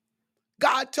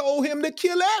 God told him to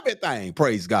kill everything,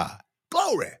 praise God.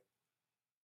 Glory.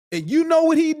 And you know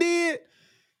what he did?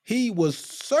 He was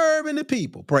serving the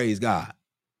people, praise God.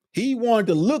 He wanted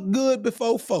to look good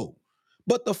before folk,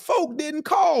 but the folk didn't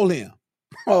call him.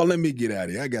 Oh, let me get out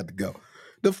of here. I got to go.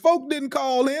 The folk didn't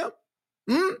call him.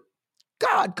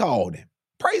 God called him.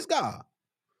 Praise God.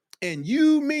 And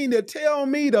you mean to tell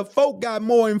me the folk got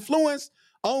more influence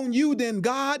on you than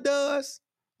God does?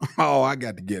 Oh, I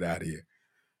got to get out of here.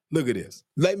 Look at this.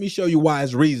 Let me show you why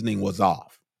his reasoning was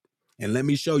off. And let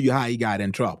me show you how he got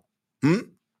in trouble.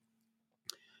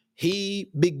 He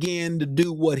began to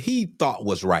do what he thought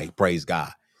was right, praise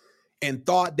God, and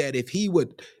thought that if he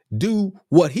would do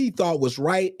what he thought was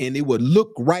right and it would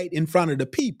look right in front of the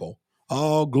people,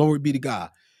 oh, glory be to God.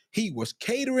 He was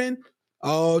catering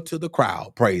to the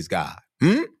crowd, praise God.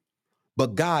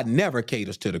 But God never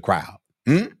caters to the crowd.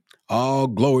 Oh,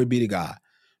 glory be to God,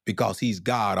 because he's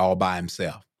God all by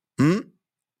himself.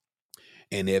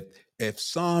 And if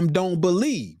some don't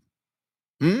believe,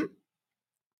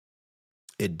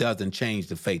 it doesn't change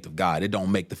the faith of God. It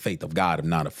don't make the faith of God of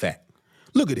not effect.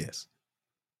 Look at this.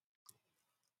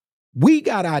 We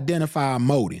got to identify our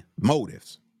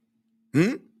motives.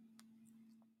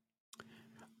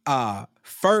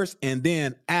 First, and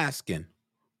then asking,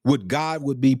 would God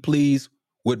would be pleased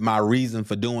with my reason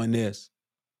for doing this?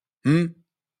 I'm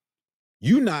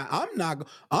not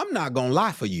gonna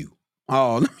lie for you.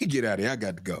 Oh, let me get out of here. I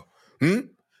got to go.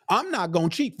 I'm not gonna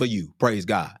cheat for you. Praise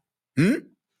God.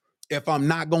 If I'm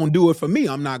not gonna do it for me,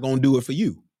 I'm not gonna do it for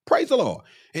you. Praise the Lord.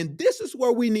 And this is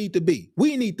where we need to be.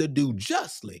 We need to do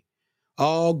justly.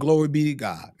 All glory be to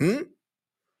God.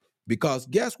 Because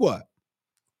guess what?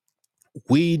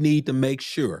 We need to make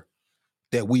sure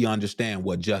that we understand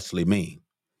what justly means.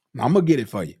 I'm gonna get it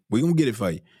for you. We're gonna get it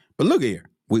for you. But look here.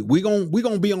 We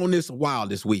gonna be on this a while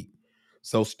this week.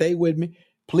 So stay with me.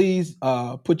 Please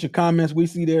put your comments. We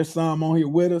see there's some on here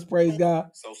with us. Praise God.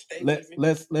 So stay with me.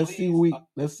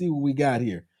 Let's see what we got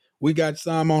here. We got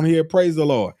some on here. Praise the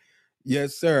Lord.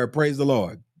 Yes, sir. Praise the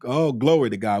Lord. Oh, glory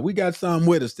to God. We got some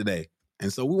with us today.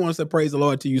 And so we want to say praise the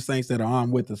Lord to you saints that are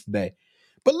on with us today.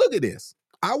 But look at this.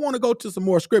 I want to go to some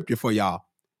more scripture for y'all.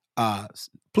 Uh,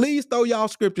 please throw y'all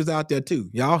scriptures out there too.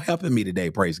 Y'all helping me today,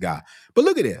 praise God. But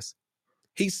look at this.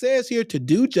 He says here to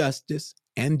do justice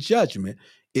and judgment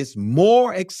is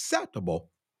more acceptable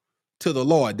to the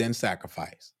Lord than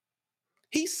sacrifice.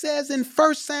 He says in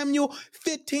 1 Samuel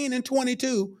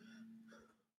 15:22,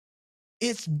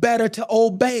 it's better to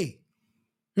obey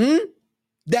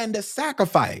than to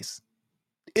sacrifice.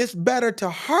 It's better to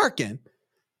hearken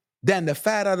than the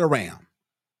fat of the ram.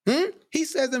 He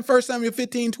says in 1 Samuel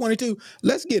 15:22,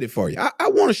 let's get it for you. I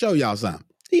want to show y'all something.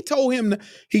 He told him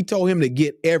to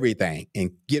get everything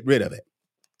and get rid of it.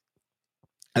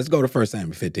 Let's go to 1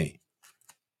 Samuel 15.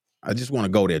 I just want to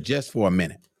go there just for a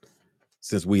minute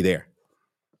since we there.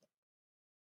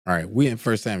 All right, we in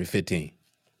 1 Samuel 15.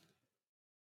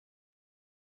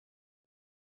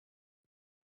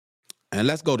 And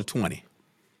let's go to 20.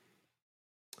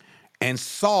 And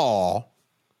Saul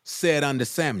said unto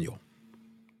Samuel,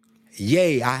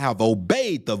 Yea, I have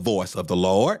obeyed the voice of the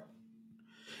Lord,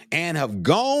 and have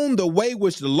gone the way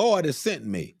which the Lord has sent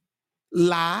me.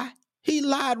 Lie. He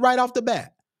lied right off the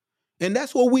bat. And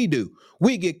that's what we do.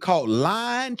 We get caught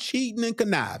lying, cheating, and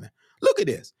conniving. Look at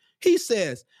this. He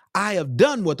says, I have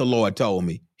done what the Lord told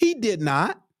me. He did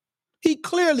not. He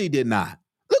clearly did not.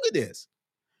 Look at this.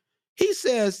 He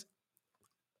says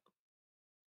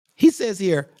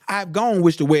here, I've gone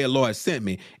which the way the Lord sent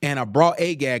me, and I brought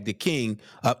Agag, the king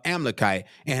of Amalekite,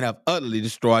 and have utterly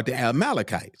destroyed the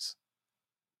Amalekites.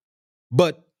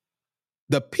 But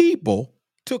the people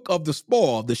took of the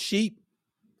spoil the sheep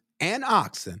and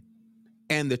oxen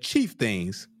and the chief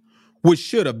things, which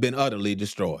should have been utterly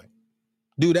destroyed.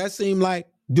 Do that seem like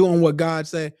doing what God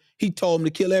said? He told him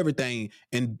to kill everything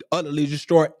and utterly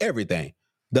destroy everything.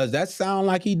 Does that sound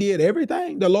like he did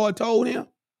everything the Lord told him?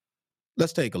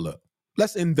 Let's take a look.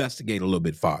 Let's investigate a little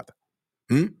bit farther.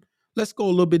 Let's go a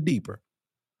little bit deeper.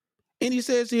 And he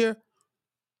says here,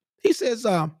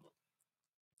 to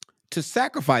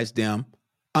sacrifice them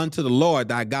unto the Lord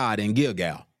thy God in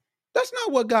Gilgal. That's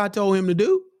not what God told him to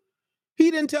do.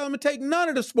 He didn't tell him to take none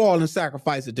of the spoil and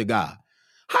sacrifice it to God.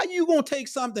 How you going to take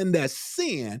something that's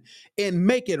sin and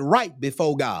make it right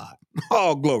before God?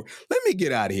 Oh, glory. Let me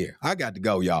get out of here. I got to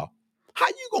go, y'all. How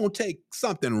you going to take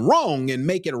something wrong and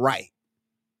make it right?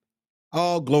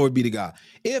 Oh, glory be to God.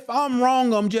 If I'm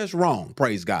wrong, I'm just wrong.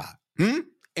 Praise God. And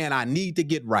I need to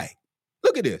get right.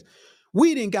 Look at this.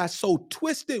 We didn't got so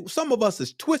twisted. Some of us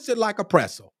is twisted like a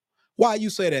pretzel. Why you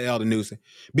say that, Elder Newsom?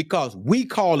 Because we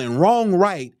calling wrong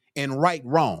right and right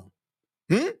wrong.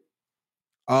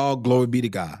 Oh, glory be to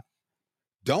God.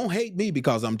 Don't hate me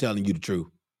because I'm telling you the truth.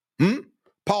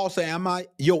 Paul said, am I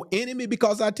your enemy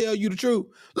because I tell you the truth?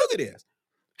 Look at this.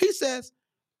 He says,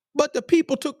 but the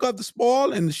people took of the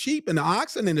spoil and the sheep and the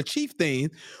oxen and the chief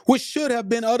things, which should have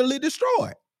been utterly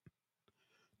destroyed,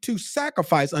 to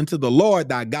sacrifice unto the Lord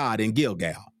thy God in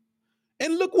Gilgal.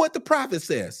 And look what the prophet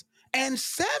says. And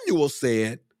Samuel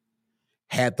said,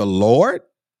 had the Lord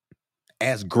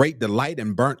as great delight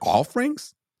in burnt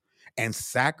offerings and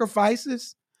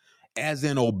sacrifices as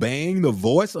in obeying the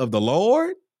voice of the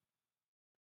Lord?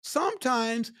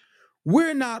 Sometimes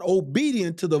we're not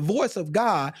obedient to the voice of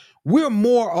God. We're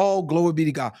more, all glory be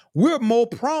to God. We're more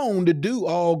prone to do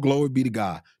all glory be to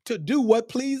God, to do what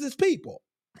pleases people.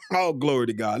 All glory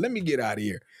to God. Let me get out of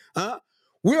here.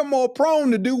 We're more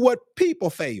prone to do what people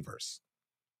favors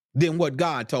than what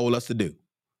God told us to do.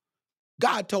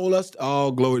 God told us,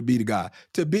 all glory be to God,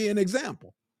 to be an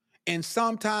example. And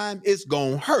sometimes it's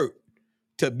going to hurt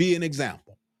to be an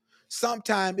example.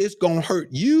 Sometimes it's going to hurt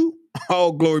you,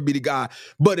 all glory be to God,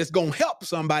 but it's going to help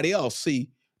somebody else see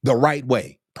the right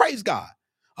way. Praise God.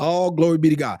 All glory be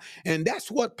to God. And that's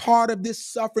what part of this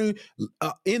suffering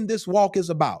in this walk is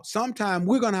about. Sometimes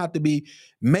we're going to have to be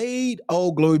made,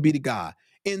 oh, glory be to God,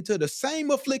 into the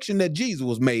same affliction that Jesus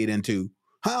was made into,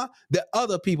 that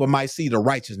other people might see the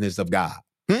righteousness of God.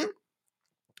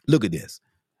 Look at this.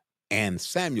 And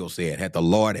Samuel said, had the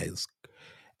Lord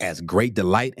as great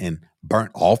delight in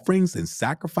burnt offerings and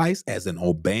sacrifice as in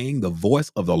obeying the voice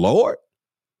of the Lord?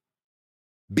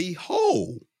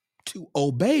 Behold, to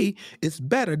obey is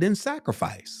better than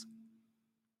sacrifice,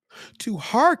 to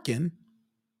hearken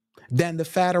than the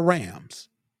fat of rams.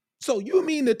 So you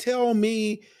mean to tell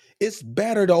me it's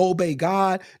better to obey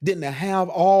God than to have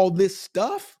all this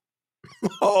stuff?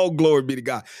 Oh, glory be to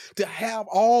God. To have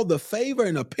all the favor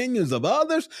and opinions of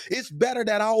others, it's better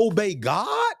that I obey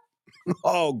God?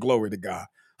 Oh, glory to God.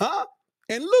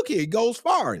 And look here, he goes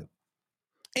farther.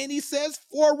 And he says,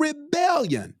 for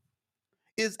rebellion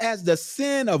is as the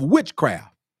sin of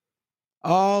witchcraft.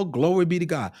 Oh, glory be to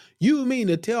God. You mean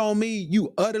to tell me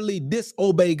you utterly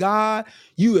disobey God?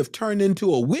 You have turned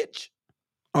into a witch?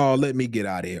 Oh, let me get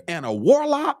out of here. And a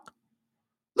warlock?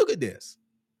 Look at this.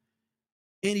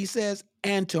 And he says,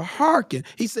 and to hearken,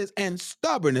 he says, and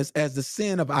stubbornness as the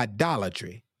sin of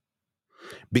idolatry.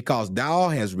 Because thou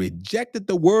hast rejected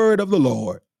the word of the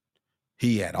Lord,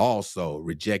 he had also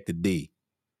rejected thee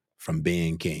from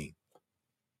being king.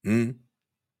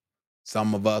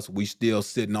 Some of us, we still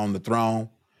sitting on the throne,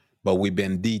 but we've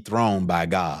been dethroned by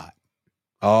God.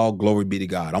 All glory be to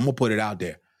God. I'm going to put it out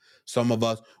there. Some of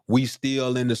us, we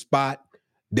still in the spot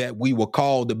that we were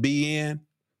called to be in,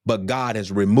 but God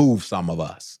has removed some of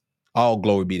us. All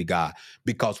glory be to God,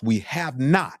 because we have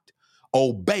not,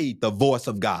 obeyed the voice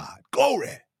of God.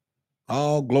 Glory.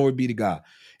 Oh, glory be to God.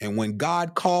 And when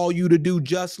God called you to do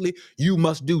justly, you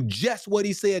must do just what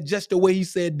he said, just the way he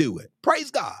said do it.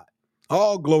 Praise God.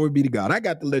 Oh, glory be to God. I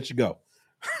got to let you go.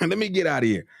 Let me get out of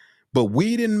here. But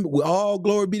we didn't, all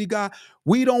glory be to God.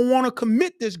 We don't want to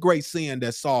commit this great sin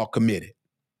that Saul committed.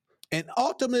 And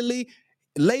ultimately,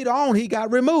 later on, he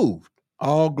got removed.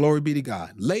 All glory be to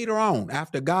God. Later on,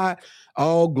 after God,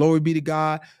 all glory be to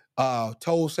God,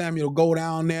 told Samuel to go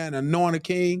down there and anoint a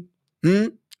king.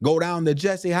 Go down to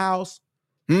Jesse's house.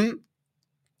 And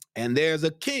there's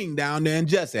a king down there in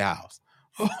Jesse's house.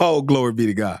 Oh, glory be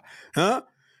to God. Huh?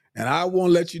 And I want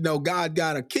to let you know God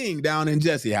got a king down in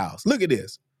Jesse's house. Look at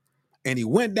this. And he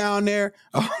went down there.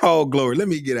 Oh, glory. Let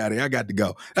me get out of here. I got to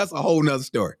go. That's a whole nother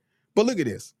story. But look at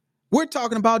this. We're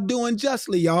talking about doing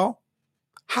justly, y'all.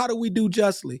 How do we do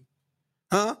justly?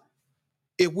 Huh?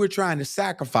 If we're trying to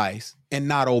sacrifice and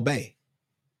not obey.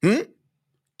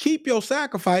 Keep your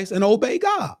sacrifice and obey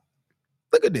God.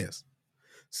 Look at this.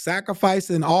 Sacrifice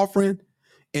and offering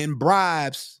and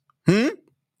bribes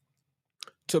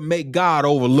to make God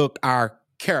overlook our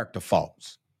character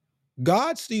faults.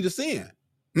 God see the sin.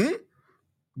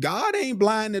 God ain't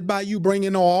blinded by you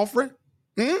bringing no offering.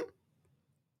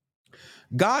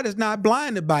 God is not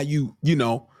blinded by you,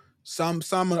 some,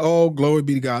 oh, glory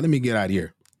be to God. Let me get out of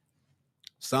here.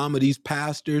 Some of these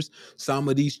pastors, some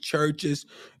of these churches,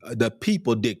 the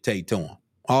people dictate to them.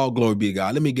 All glory be to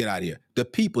God. Let me get out of here. The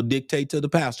people dictate to the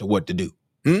pastor what to do.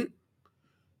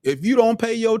 If you don't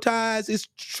pay your tithes, it's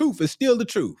truth. It's still the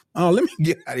truth. Oh, let me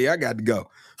get out of here. I got to go.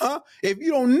 If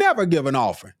you don't never give an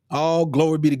offering, oh,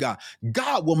 glory be to God.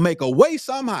 God will make a way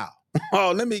somehow.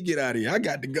 Oh, let me get out of here. I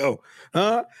got to go.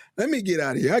 Let me get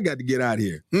out of here. I got to get out of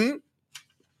here. I'm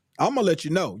going to let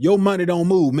you know. Your money don't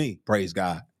move me. Praise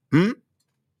God.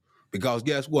 Because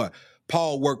guess what?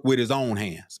 Paul worked with his own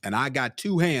hands, and I got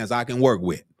two hands I can work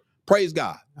with. Praise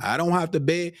God. I don't have to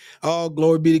beg. Oh,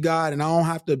 glory be to God. And I don't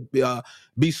have to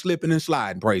be slipping and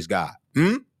sliding. Praise God.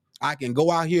 I can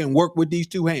go out here and work with these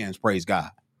two hands. Praise God.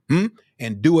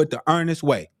 And do it the earnest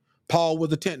way. Paul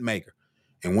was a tent maker.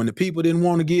 And when the people didn't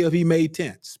want to give, he made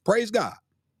tents. Praise God.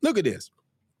 Look at this.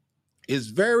 It's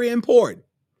very important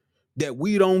that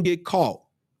we don't get caught,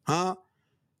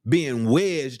 being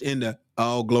wedged in the,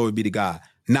 oh, glory be to God,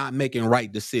 not making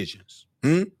right decisions.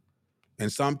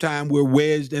 And sometimes we're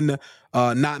wedged in the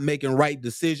not making right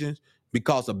decisions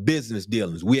because of business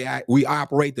dealings. We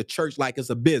operate the church like it's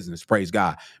a business, praise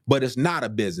God. But it's not a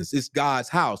business. It's God's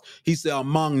house. He said,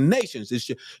 among nations,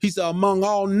 he said, among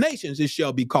all nations, it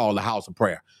shall be called a house of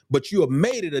prayer. But you have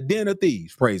made it a den of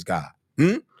thieves, praise God.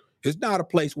 It's not a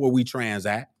place where we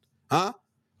transact.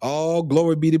 Oh,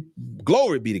 glory be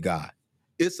to God.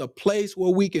 It's a place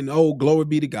where we can, oh, glory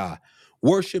be to God,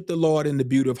 worship the Lord in the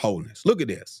beauty of holiness. Look at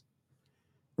this.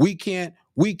 We can't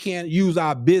use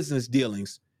our business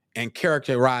dealings and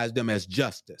characterize them as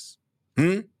justice.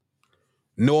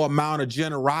 No amount of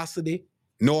generosity,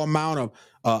 no amount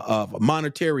of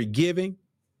monetary giving.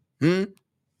 When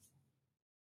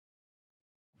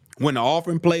the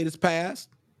offering plate is passed,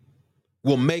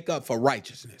 will make up for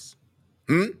righteousness.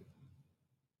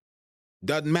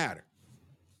 Doesn't matter.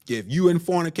 If you in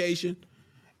fornication,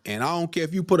 and I don't care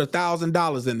if you put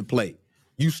 $1,000 in the plate,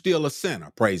 you still a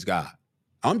sinner, praise God.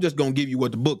 I'm just going to give you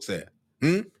what the book said.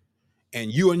 And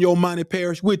you and your money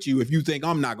perish with you if you think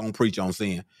I'm not going to preach on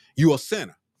sin. You a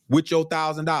sinner with your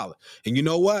 $1,000. And you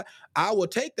know what? I will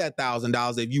take that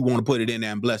 $1,000 if you want to put it in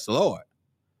there and bless the Lord.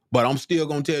 But I'm still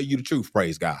going to tell you the truth,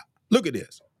 praise God. Look at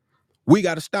this. We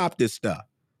got to stop this stuff.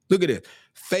 Look at this.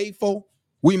 Faithful.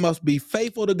 We must be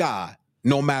faithful to God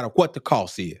no matter what the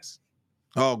cost is.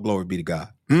 Oh, glory be to God.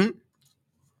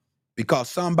 Because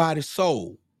somebody's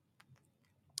soul,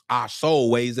 our soul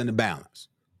weighs in the balance.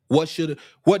 What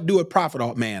do it profit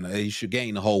a man that he should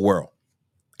gain the whole world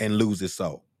and lose his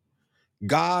soul?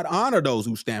 God honor those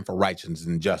who stand for righteousness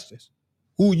and justice.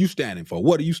 Who are you standing for?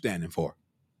 What are you standing for?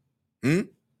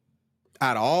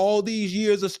 Out of all these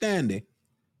years of standing,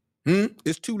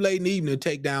 it's too late in the evening to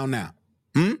take down now.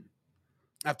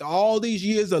 After all these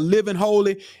years of living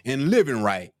holy and living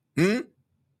right,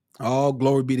 all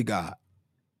glory be to God.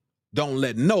 Don't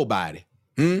let nobody,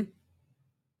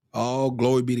 all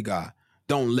glory be to God.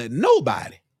 Don't let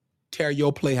nobody tear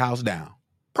your playhouse down.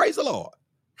 Praise the Lord.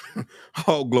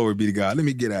 Oh, glory be to God. Let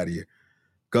me get out of here.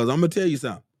 Because I'm going to tell you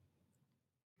something.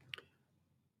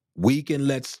 We can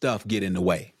let stuff get in the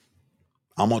way.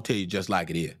 I'm going to tell you just like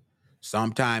it is.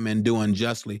 Sometime in doing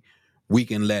justly, we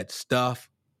can let stuff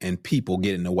and people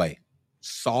get in the way.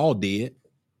 Saul did.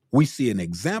 We see an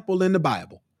example in the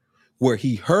Bible where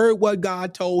he heard what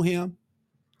God told him.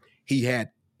 He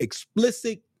had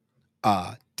explicit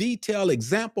detailed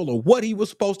example of what he was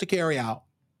supposed to carry out.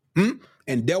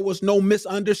 And there was no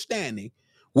misunderstanding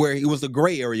where it was a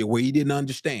gray area where he didn't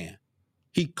understand.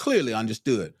 He clearly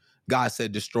understood. God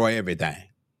said, destroy everything.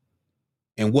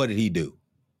 And what did he do?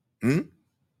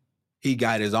 He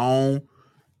got his own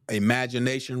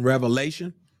imagination,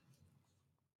 revelation,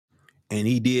 and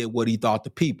he did what he thought the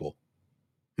people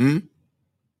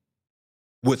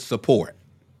would support.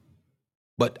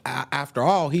 But after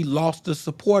all, he lost the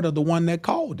support of the one that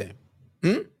called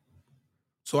him.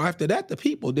 So after that, the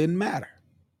people didn't matter.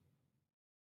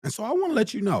 And so I want to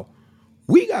let you know,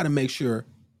 we got to make sure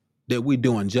that we're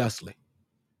doing justly.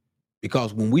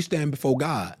 Because when we stand before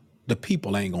God, the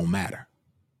people ain't going to matter.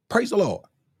 Praise the Lord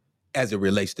as it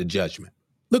relates to judgment.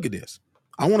 Look at this.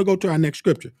 I want to go to our next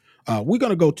scripture. We're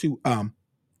going to go to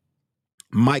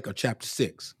Micah chapter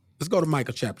 6. Let's go to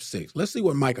Micah chapter 6. Let's see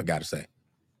what Micah got to say.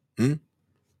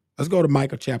 Let's go to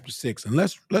Micah chapter 6, and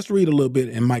let's read a little bit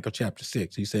in Micah chapter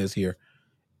 6. He says here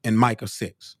in Micah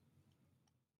 6.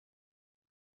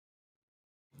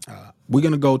 We're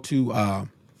going to go to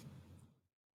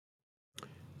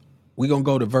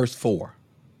verse 4.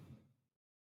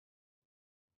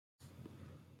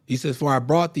 He says, for I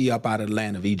brought thee up out of the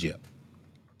land of Egypt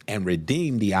and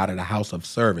redeemed thee out of the house of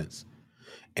servants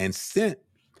and sent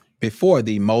before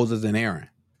thee Moses and Aaron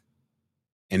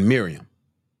and Miriam.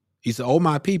 He said, O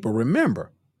my people,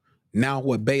 remember now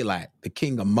what Balak, the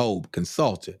king of Moab,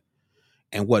 consulted,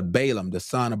 and what Balaam, the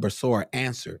son of Besor,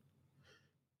 answered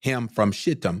him from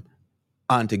Shittim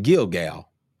unto Gilgal,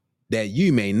 that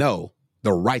you may know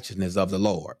the righteousness of the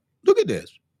Lord. Look at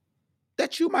this.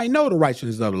 That you might know the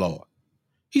righteousness of the Lord.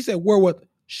 He said, wherewith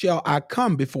shall I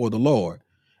come before the Lord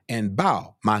and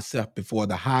bow myself before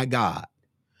the high God?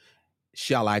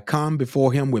 Shall I come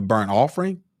before him with burnt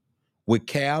offering, with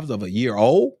calves of a year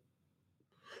old?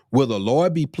 Will the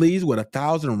Lord be pleased with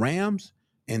 1,000 rams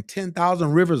and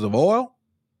 10,000 rivers of oil?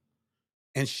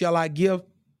 And shall I give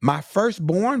my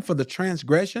firstborn for the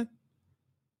transgression,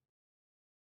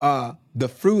 the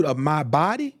fruit of my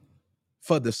body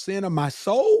for the sin of my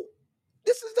soul?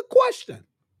 This is the question.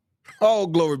 Oh,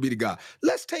 glory be to God.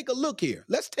 Let's take a look here.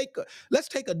 Let's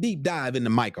take a deep dive into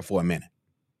Micah for a minute.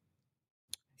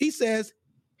 He says,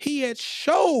 he had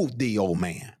showed thee, O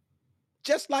man,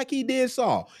 just like he did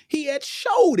Saul. He had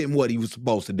showed him what he was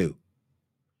supposed to do.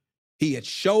 He had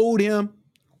showed him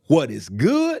what is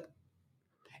good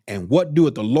and what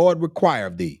doeth the Lord require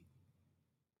of thee,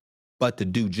 but to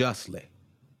do justly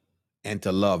and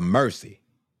to love mercy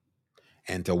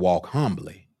and to walk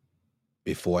humbly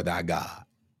before thy God.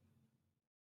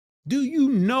 Do you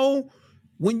know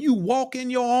when you walk in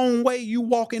your own way, you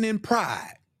walking in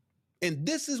pride? And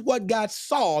this is what got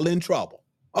Saul in trouble.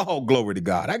 Oh, glory to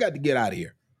God. I got to get out of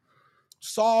here.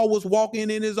 Saul was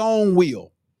walking in his own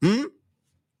will.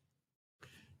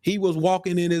 He was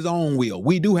walking in his own will.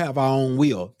 We do have our own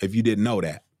will, if you didn't know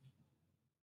that.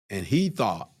 And he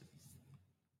thought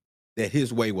that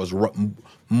his way was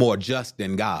more just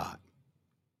than God.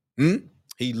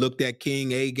 He looked at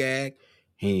King Agag.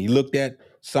 He looked at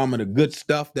some of the good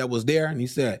stuff that was there. And he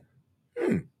said,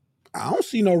 I don't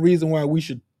see no reason why we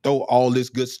should throw all this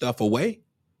good stuff away.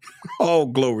 Oh,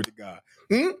 glory to God.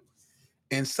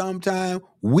 And sometimes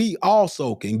we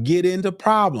also can get into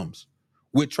problems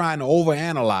with trying to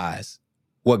overanalyze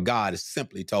what God has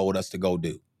simply told us to go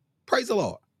do. Praise the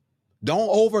Lord. Don't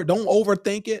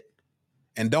overthink it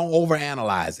and don't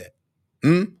overanalyze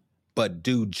it. But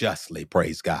do justly,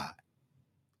 praise God.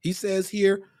 He says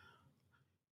here,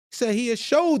 he has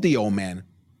showed thee, O man,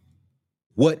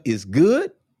 what is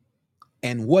good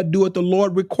and what doeth the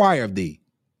Lord require of thee,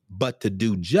 but to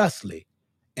do justly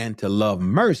and to love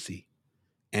mercy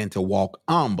and to walk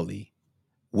humbly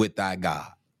with thy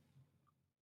God.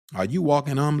 Are you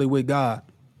walking humbly with God?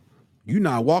 You're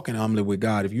not walking humbly with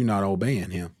God if you're not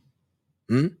obeying him.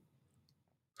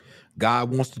 God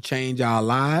wants to change our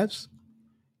lives.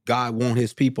 God wants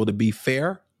his people to be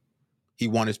fair. He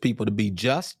wants his people to be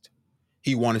just.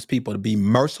 He wants his people to be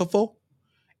merciful.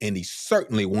 And he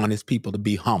certainly wants his people to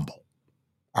be humble.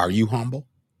 Are you humble?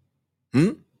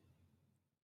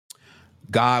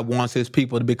 God wants his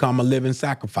people to become a living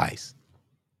sacrifice.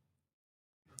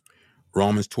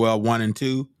 Romans 12, 1 and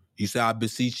 2. He said, I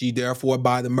beseech ye therefore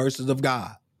by the mercies of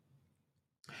God,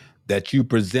 that you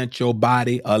present your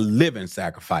body a living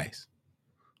sacrifice,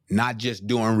 not just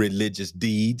doing religious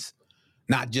deeds,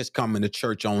 not just coming to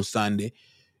church on Sunday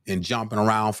and jumping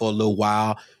around for a little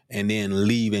while and then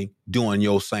leaving doing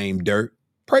your same dirt.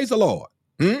 Praise the Lord.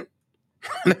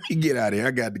 Let me get out of here.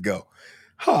 I got to go.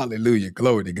 Hallelujah.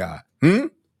 Glory to God.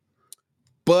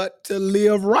 But to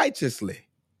live righteously.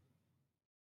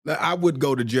 I would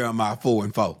go to Jeremiah 4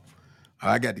 and 4.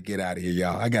 I got to get out of here,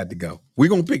 y'all. I got to go. We're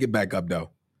going to pick it back up,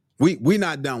 though. We're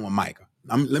not done with Micah.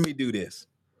 Let me do this.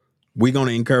 We're going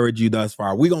to encourage you thus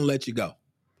far. We're going to let you go.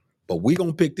 But we're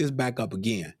going to pick this back up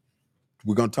again.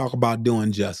 We're going to talk about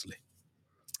doing justly.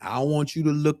 I don't want you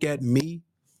to look at me.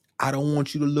 I don't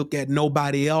want you to look at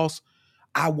nobody else.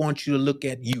 I want you to look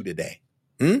at you today.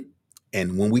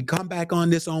 And when we come back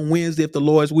on this on Wednesday, if the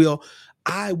Lord's will,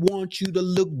 I want you to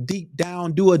look deep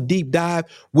down, do a deep dive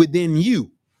within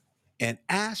you and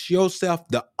ask yourself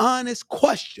the honest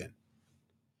question: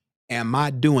 am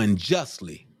I doing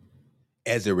justly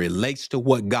as it relates to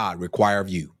what God requires of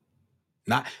you?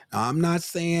 I'm not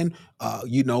saying,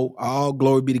 all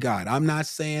glory be to God. I'm not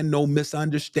saying no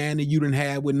misunderstanding you didn't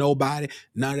have with nobody,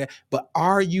 none of that. But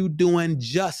are you doing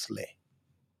justly?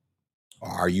 Or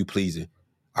are you pleasing?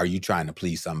 Are you trying to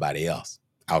please somebody else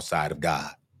outside of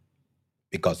God?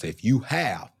 Because if your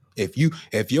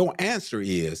answer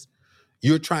is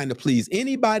you're trying to please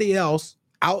anybody else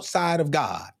outside of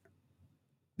God,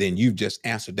 then you've just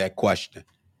answered that question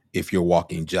if you're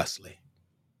walking justly.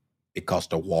 Because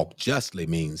to walk justly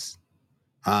means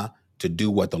to do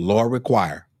what the Lord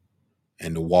requires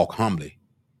and to walk humbly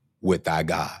with thy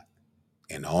God.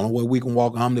 And the only way we can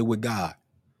walk humbly with God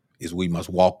is we must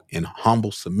walk in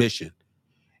humble submission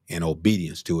and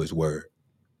obedience to his word.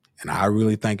 And I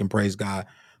really thank and praise God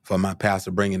for my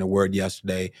pastor bringing the word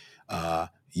yesterday.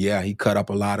 He cut up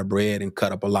a lot of bread and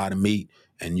cut up a lot of meat,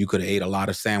 and you could have ate a lot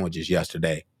of sandwiches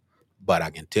yesterday. But I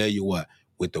can tell you what,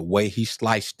 with the way he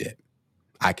sliced it,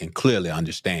 I can clearly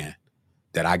understand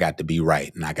that I got to be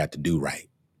right and I got to do right.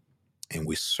 And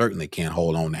we certainly can't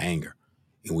hold on to anger.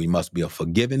 And we must be a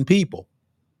forgiving people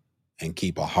and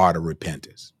keep a heart of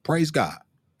repentance. Praise God.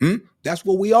 That's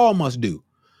what we all must do.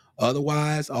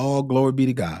 Otherwise, all glory be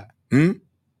to God. We're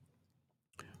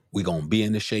going to be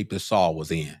in the shape that Saul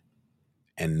was in.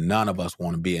 And none of us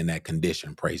want to be in that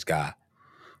condition. Praise God.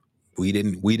 We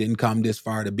didn't come this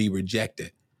far to be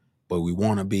rejected, but we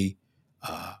want to be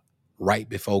right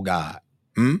before God.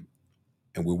 And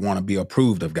we want to be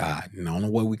approved of God. And the only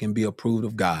way we can be approved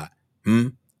of God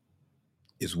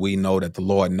is we know that the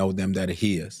Lord know them that are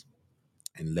his.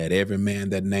 And let every man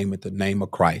that nameth the name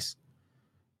of Christ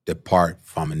depart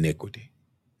from iniquity.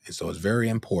 And so it's very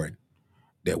important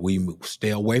that we stay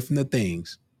away from the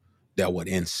things that would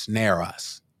ensnare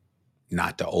us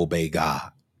not to obey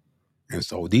God. And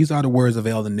so these are the words of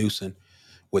Elder Newsom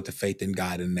with the Faith in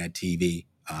God and that TV.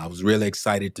 I was really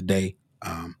excited today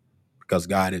because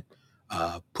God had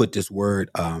put this word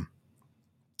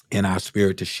in our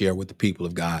spirit to share with the people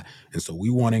of God. And so we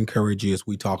want to encourage you as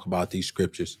we talk about these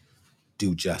scriptures,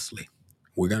 do justly.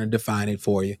 We're going to define it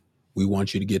for you. We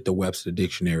want you to get the Webster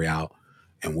Dictionary out,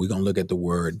 and we're going to look at the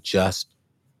word just,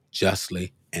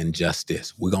 justly, and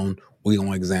justice. We're going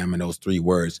to examine those three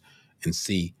words and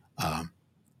see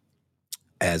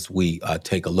as we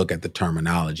take a look at the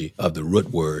terminology of the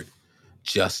root word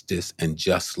justice and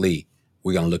justly.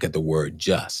 We're going to look at the word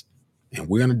just, and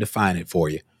we're going to define it for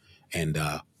you. And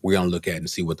we're going to look at and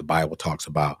see what the Bible talks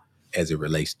about as it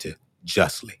relates to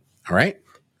justly. All right.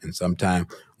 And sometimes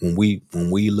when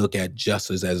we look at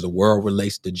justice as the world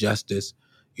relates to justice,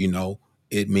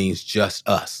 it means just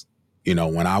us.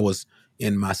 When I was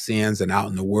in my sins and out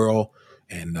in the world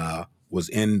and was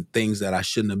in things that I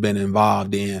shouldn't have been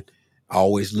involved in, I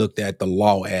always looked at the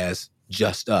law as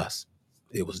just us.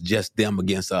 It was just them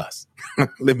against us.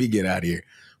 Let me get out of here.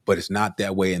 But it's not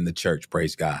that way in the church,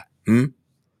 praise God.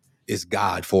 It's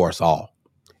God for us all.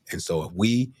 And so if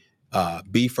we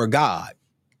be for God,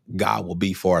 God will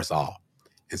be for us all.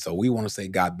 And so we want to say,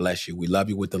 God bless you. We love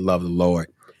you with the love of the Lord.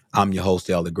 I'm your host,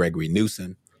 Elder Gregory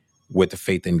Newsom, with the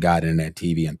Faith in God and that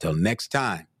TV. Until next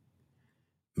time,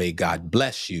 may God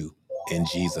bless you in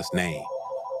Jesus' name.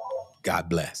 God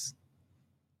bless.